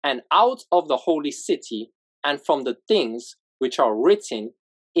 and out of the holy city, and from the things which are written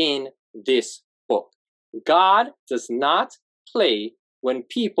in this book." God does not play when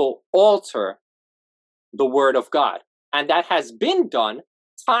people alter the word of God. And that has been done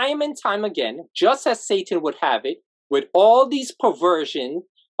time and time again, just as Satan would have it, with all these perversion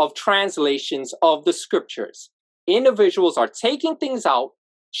of translations of the scriptures. Individuals are taking things out,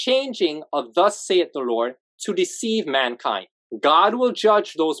 changing a "thus saith the Lord" to deceive mankind. God will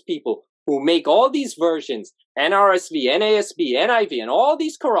judge those people who make all these versions, NRSV, NASB, NIV, and all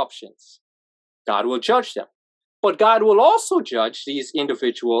these corruptions. God will judge them. But God will also judge these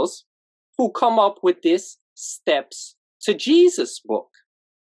individuals who come up with this Steps to Jesus book.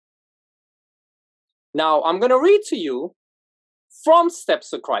 Now, I'm going to read to you from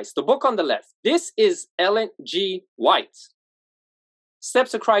Steps to Christ, the book on the left. This is Ellen G. White.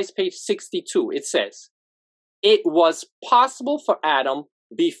 Steps to Christ, page 62. It says, "It was possible for Adam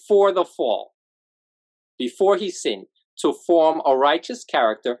before the fall, before he sinned, to form a righteous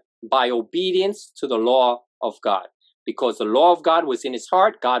character by obedience to the law of God. Because the law of God was in his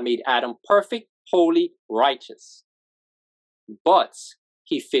heart, God made Adam perfect, holy, righteous. But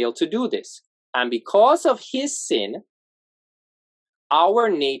he failed to do this. And because of his sin, our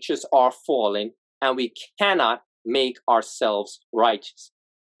natures are fallen, and we cannot make ourselves righteous.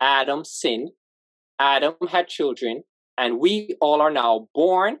 Adam sinned, Adam had children, and we all are now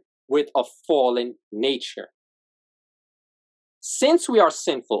born with a fallen nature. Since we are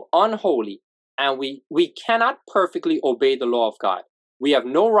sinful, unholy, and we cannot perfectly obey the law of God, we have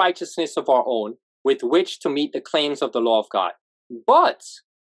no righteousness of our own with which to meet the claims of the law of God. But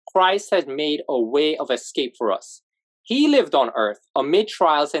Christ has made a way of escape for us. He lived on earth amid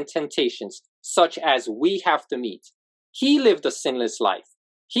trials and temptations such as we have to meet. He lived a sinless life.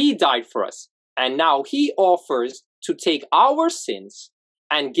 He died for us. And now he offers to take our sins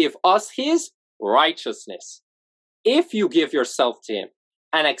and give us his righteousness. If you give yourself to him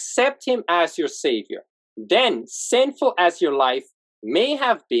and accept him as your Savior, then, sinful as your life may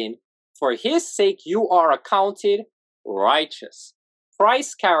have been, for his sake you are accounted righteous.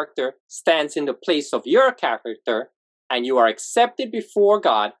 Christ's character stands in the place of your character, and you are accepted before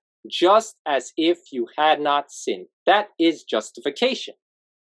God just as if you had not sinned. That is justification.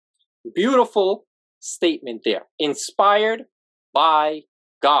 Beautiful statement there, inspired by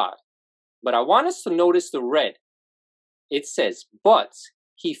God. But I want us to notice the red. It says, but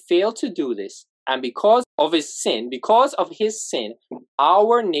he failed to do this, and because of his sin,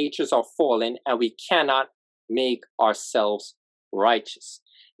 our natures are fallen, and we cannot make ourselves righteous.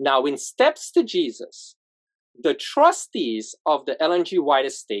 Now, in Steps to Jesus, the trustees of the Ellen G. White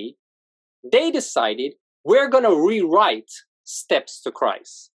estate, they decided, we're going to rewrite Steps to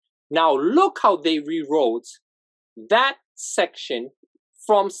Christ. Now, look how they rewrote that section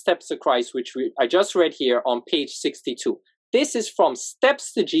from Steps to Christ, which I just read here on page 62. This is from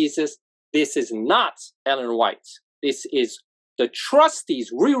Steps to Jesus. This is not Ellen White. This is the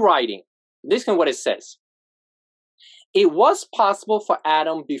trustees rewriting. Listen to what it says. It was possible for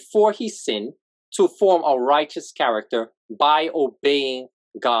Adam before he sinned to form a righteous character by obeying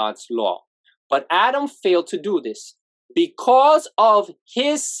God's law. But Adam failed to do this. Because of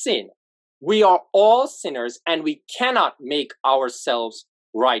his sin, we are all sinners, and we cannot make ourselves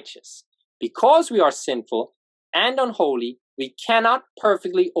righteous. Because we are sinful and unholy, we cannot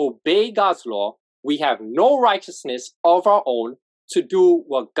perfectly obey God's law. We have no righteousness of our own to do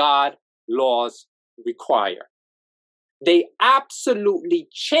what God's laws require. They absolutely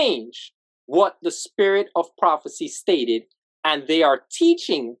change what the spirit of prophecy stated, and they are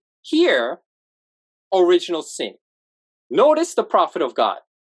teaching here original sin. Notice the prophet of God.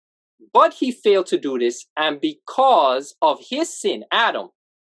 But he failed to do this, and because of his sin, Adam,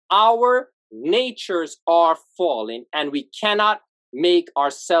 our natures are fallen, and we cannot make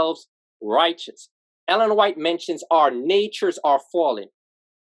ourselves righteous. Ellen White mentions our natures are fallen.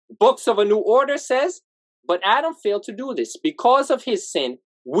 Books of a New Order says, but Adam failed to do this. Because of his sin,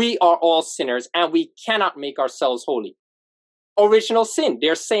 we are all sinners, and we cannot make ourselves holy. Original sin.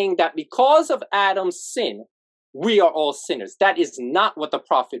 They're saying that because of Adam's sin, we are all sinners. That is not what the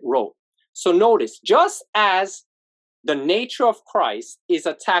prophet wrote. So notice, just as the nature of Christ is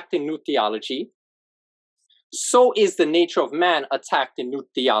attacked in New Theology, so is the nature of man attacked in New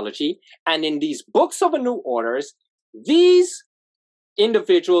Theology. And in these books of a new orders, these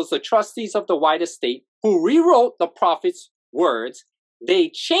individuals, the trustees of the white estate, who rewrote the prophet's words, they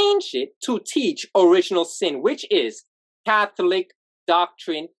changed it to teach original sin, which is Catholic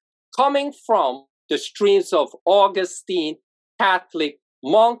doctrine coming from the streams of Augustine, Catholic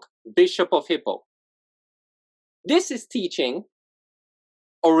monk, Bishop of Hippo. This is teaching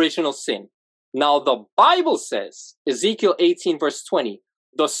original sin. Now the Bible says, Ezekiel 18 verse 20,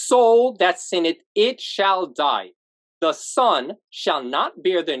 the soul that sinneth, it shall die. The son shall not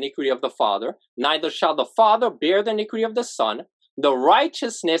bear the iniquity of the father, neither shall the father bear the iniquity of the son. The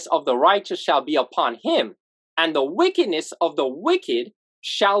righteousness of the righteous shall be upon him, and the wickedness of the wicked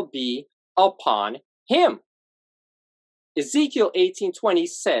shall be upon him. Ezekiel 18:20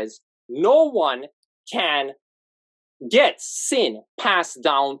 says, no one can get sin passed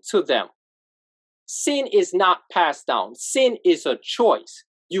down to them. Sin is not passed down. Sin is a choice.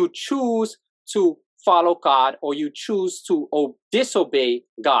 You choose to follow God or you choose to disobey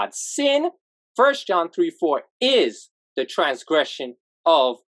God. Sin, 1 John 3:4, is the transgression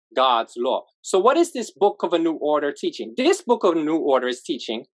of God's law. So what is this book of a new order teaching? This book of a new order is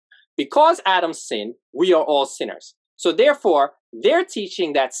teaching, because Adam sinned, we are all sinners. So therefore, they're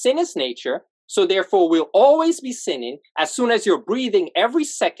teaching that sin is nature. So therefore, we'll always be sinning. As soon as you're breathing every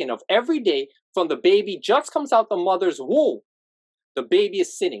second of every day from the baby just comes out the mother's womb, the baby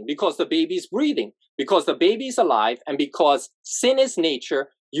is sinning because the baby is breathing, because the baby is alive, and because sin is nature,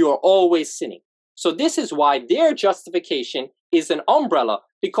 you are always sinning. So this is why their justification is an umbrella,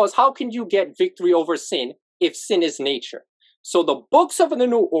 because how can you get victory over sin if sin is nature? So the books of the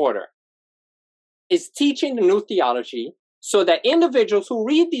new order is teaching the new theology so that individuals who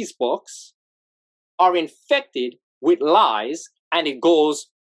read these books are infected with lies, and it goes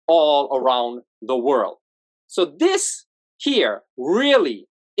all around the world. So this here really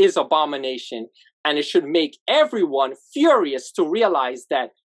is abomination, and it should make everyone furious to realize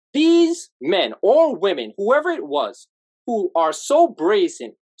that these men or women, whoever it was, who are so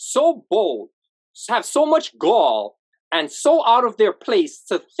brazen, so bold, have so much gall, and so out of their place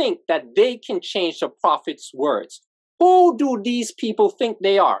to think that they can change the prophet's words. Who do these people think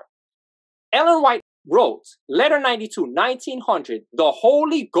they are? Ellen White wrote, letter 92, 1900, the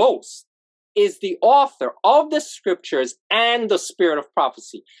Holy Ghost is the author of the scriptures and the spirit of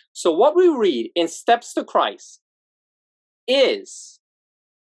prophecy. So what we read in Steps to Christ is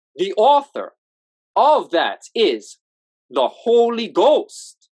the author of that is the Holy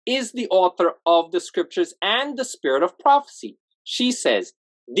Ghost is the author of the scriptures and the spirit of prophecy. She says,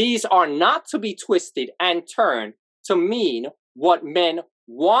 these are not to be twisted and turned to mean what men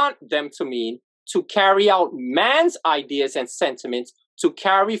want them to mean, to carry out man's ideas and sentiments, to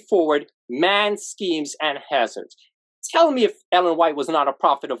carry forward man's schemes and hazards. Tell me if Ellen White was not a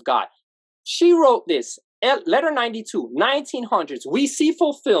prophet of God. She wrote this, letter 92, 1900s. We see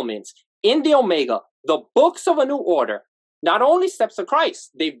fulfillments in the Omega, the books of a new order, not only Steps of Christ.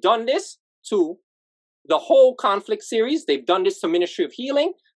 They've done this to the whole conflict series. They've done this to Ministry of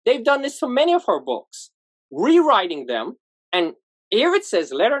Healing. They've done this to many of her books, rewriting them. And here it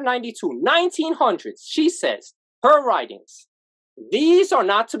says, letter 92, 1900s. She says, her writings, these are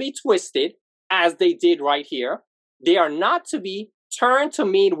not to be twisted as they did right here. They are not to be turned to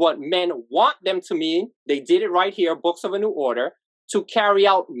mean what men want them to mean. They did it right here, books of a new order, to carry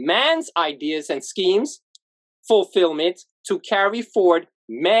out man's ideas and schemes, fulfillment, to carry forward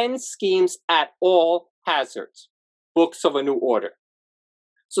men's schemes at all hazards. Books of a new order.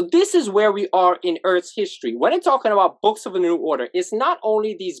 So this is where we are in Earth's history. When I'm talking about books of a new order, it's not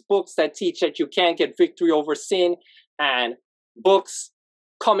only these books that teach that you can't get victory over sin and books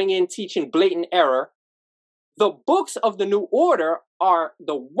coming in teaching blatant error. The books of the new order are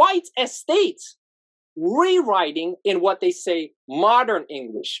the white estate rewriting in what they say modern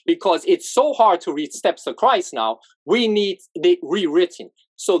English, because it's so hard to read Steps of Christ now. We need it rewritten.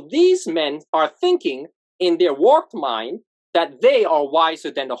 So these men are thinking in their warped mind that they are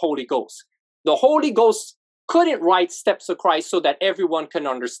wiser than the Holy Ghost. The Holy Ghost couldn't write Steps of Christ so that everyone can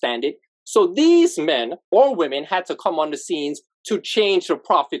understand it. So these men or women had to come on the scenes to change the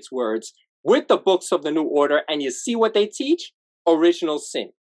prophet's words with the books of the new order. And you see what they teach? Original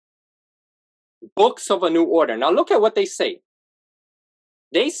sin. Books of a new order. Now look at what they say.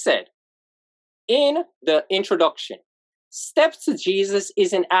 They said in the introduction, Steps to Jesus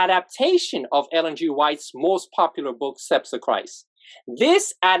is an adaptation of Ellen G. White's most popular book, Steps of Christ.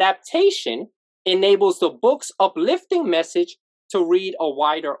 This adaptation enables the book's uplifting message to reach a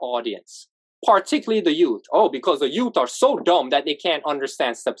wider audience. particularly the youth. Oh, because the youth are so dumb that they can't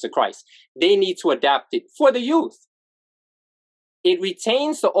understand steps of Christ. They need to adapt it for the youth. It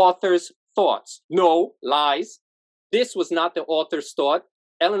retains the author's thoughts. No, lies. This was not the author's thought.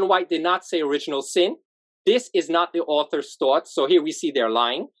 Ellen White did not say original sin. This is not the author's thoughts. So here we see they're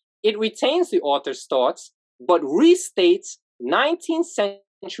lying. It retains the author's thoughts, but restates 19th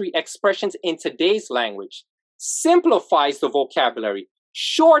century expressions in today's language, simplifies the vocabulary,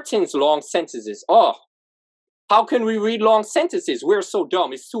 shortens long sentences. Oh, how can we read long sentences? We're so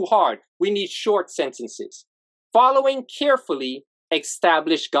dumb. It's too hard. We need short sentences. Following carefully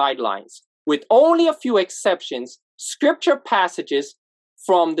established guidelines. With only a few exceptions, scripture passages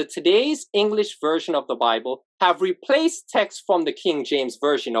from the today's English version of the Bible have replaced text from the King James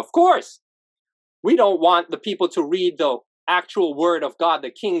Version. Of course, we don't want the people to read the actual word of God, the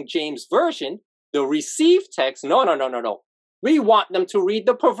King James Version, the received text. No. We want them to read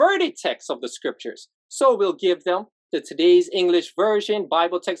the perverted text of the scriptures. So we'll give them the today's English version,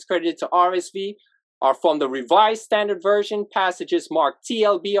 Bible text credited to RSV, are from the Revised Standard Version. Passages marked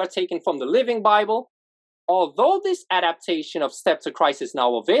TLB are taken from the Living Bible. Although this adaptation of Steps to Christ is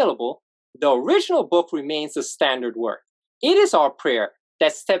now available, the original book remains the standard work. It is our prayer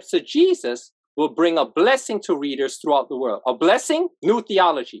that Steps to Jesus will bring a blessing to readers throughout the world. A blessing, new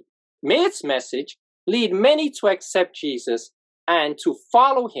theology. May its message lead many to accept Jesus and to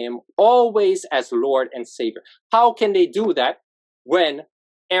follow him always as Lord and Savior. How can they do that when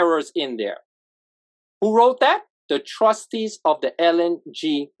errors in there? Who wrote that? The trustees of the Ellen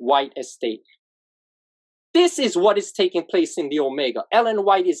G. White estate. This is what is taking place in the Omega. Ellen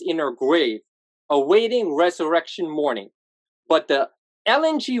White is in her grave, awaiting resurrection morning. But the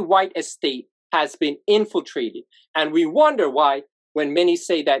Ellen G. White estate has been infiltrated. And we wonder why, when many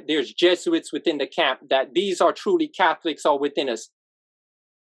say that there's Jesuits within the camp, that these are truly Catholics are within us.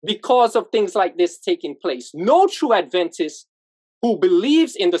 Because of things like this taking place, no true Adventist who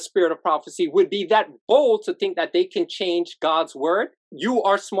believes in the spirit of prophecy would be that bold to think that they can change God's word. You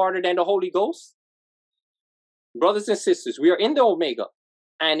are smarter than the Holy Ghost. Brothers and sisters, we are in the Omega.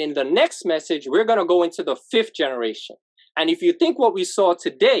 And in the next message, we're going to go into the 5th generation. And if you think what we saw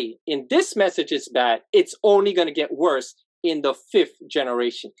today in this message is bad, it's only going to get worse in the 5th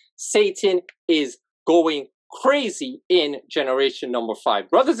generation. Satan is going crazy in generation number 5.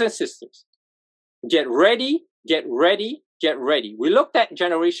 Brothers and sisters, get ready, get ready, get ready. We looked at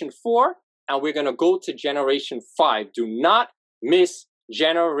generation 4 and we're going to go to generation 5. Do not miss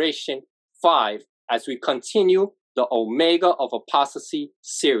generation 5 as we continue the Omega of Apostasy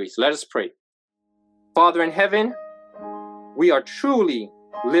series. Let us pray. Father in heaven, we are truly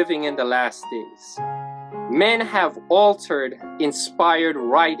living in the last days. Men have altered inspired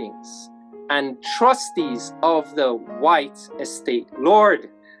writings and trustees of the White estate. Lord,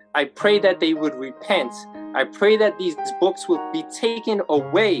 I pray that they would repent. I pray that these books will be taken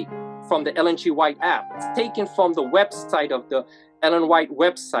away from the Ellen G. White app, taken from the website of the Ellen White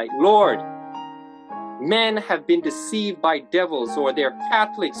website. Lord, men have been deceived by devils, or they're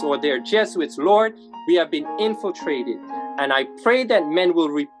Catholics, or they're Jesuits. Lord, we have been infiltrated. And I pray that men will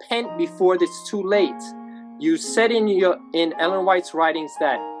repent before it's too late. You said in Ellen White's writings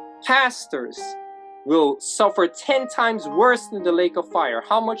that pastors will suffer 10 times worse than the lake of fire.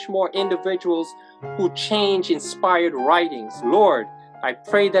 How much more individuals who change inspired writings? Lord, I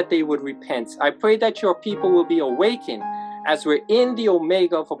pray that they would repent. I pray that your people will be awakened as we're in the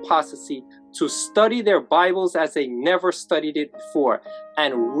Omega of Apostasy to study their Bibles as they never studied it before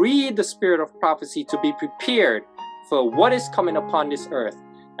and read the spirit of prophecy to be prepared for what is coming upon this earth.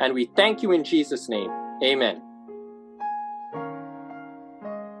 And we thank you in Jesus' name. Amen.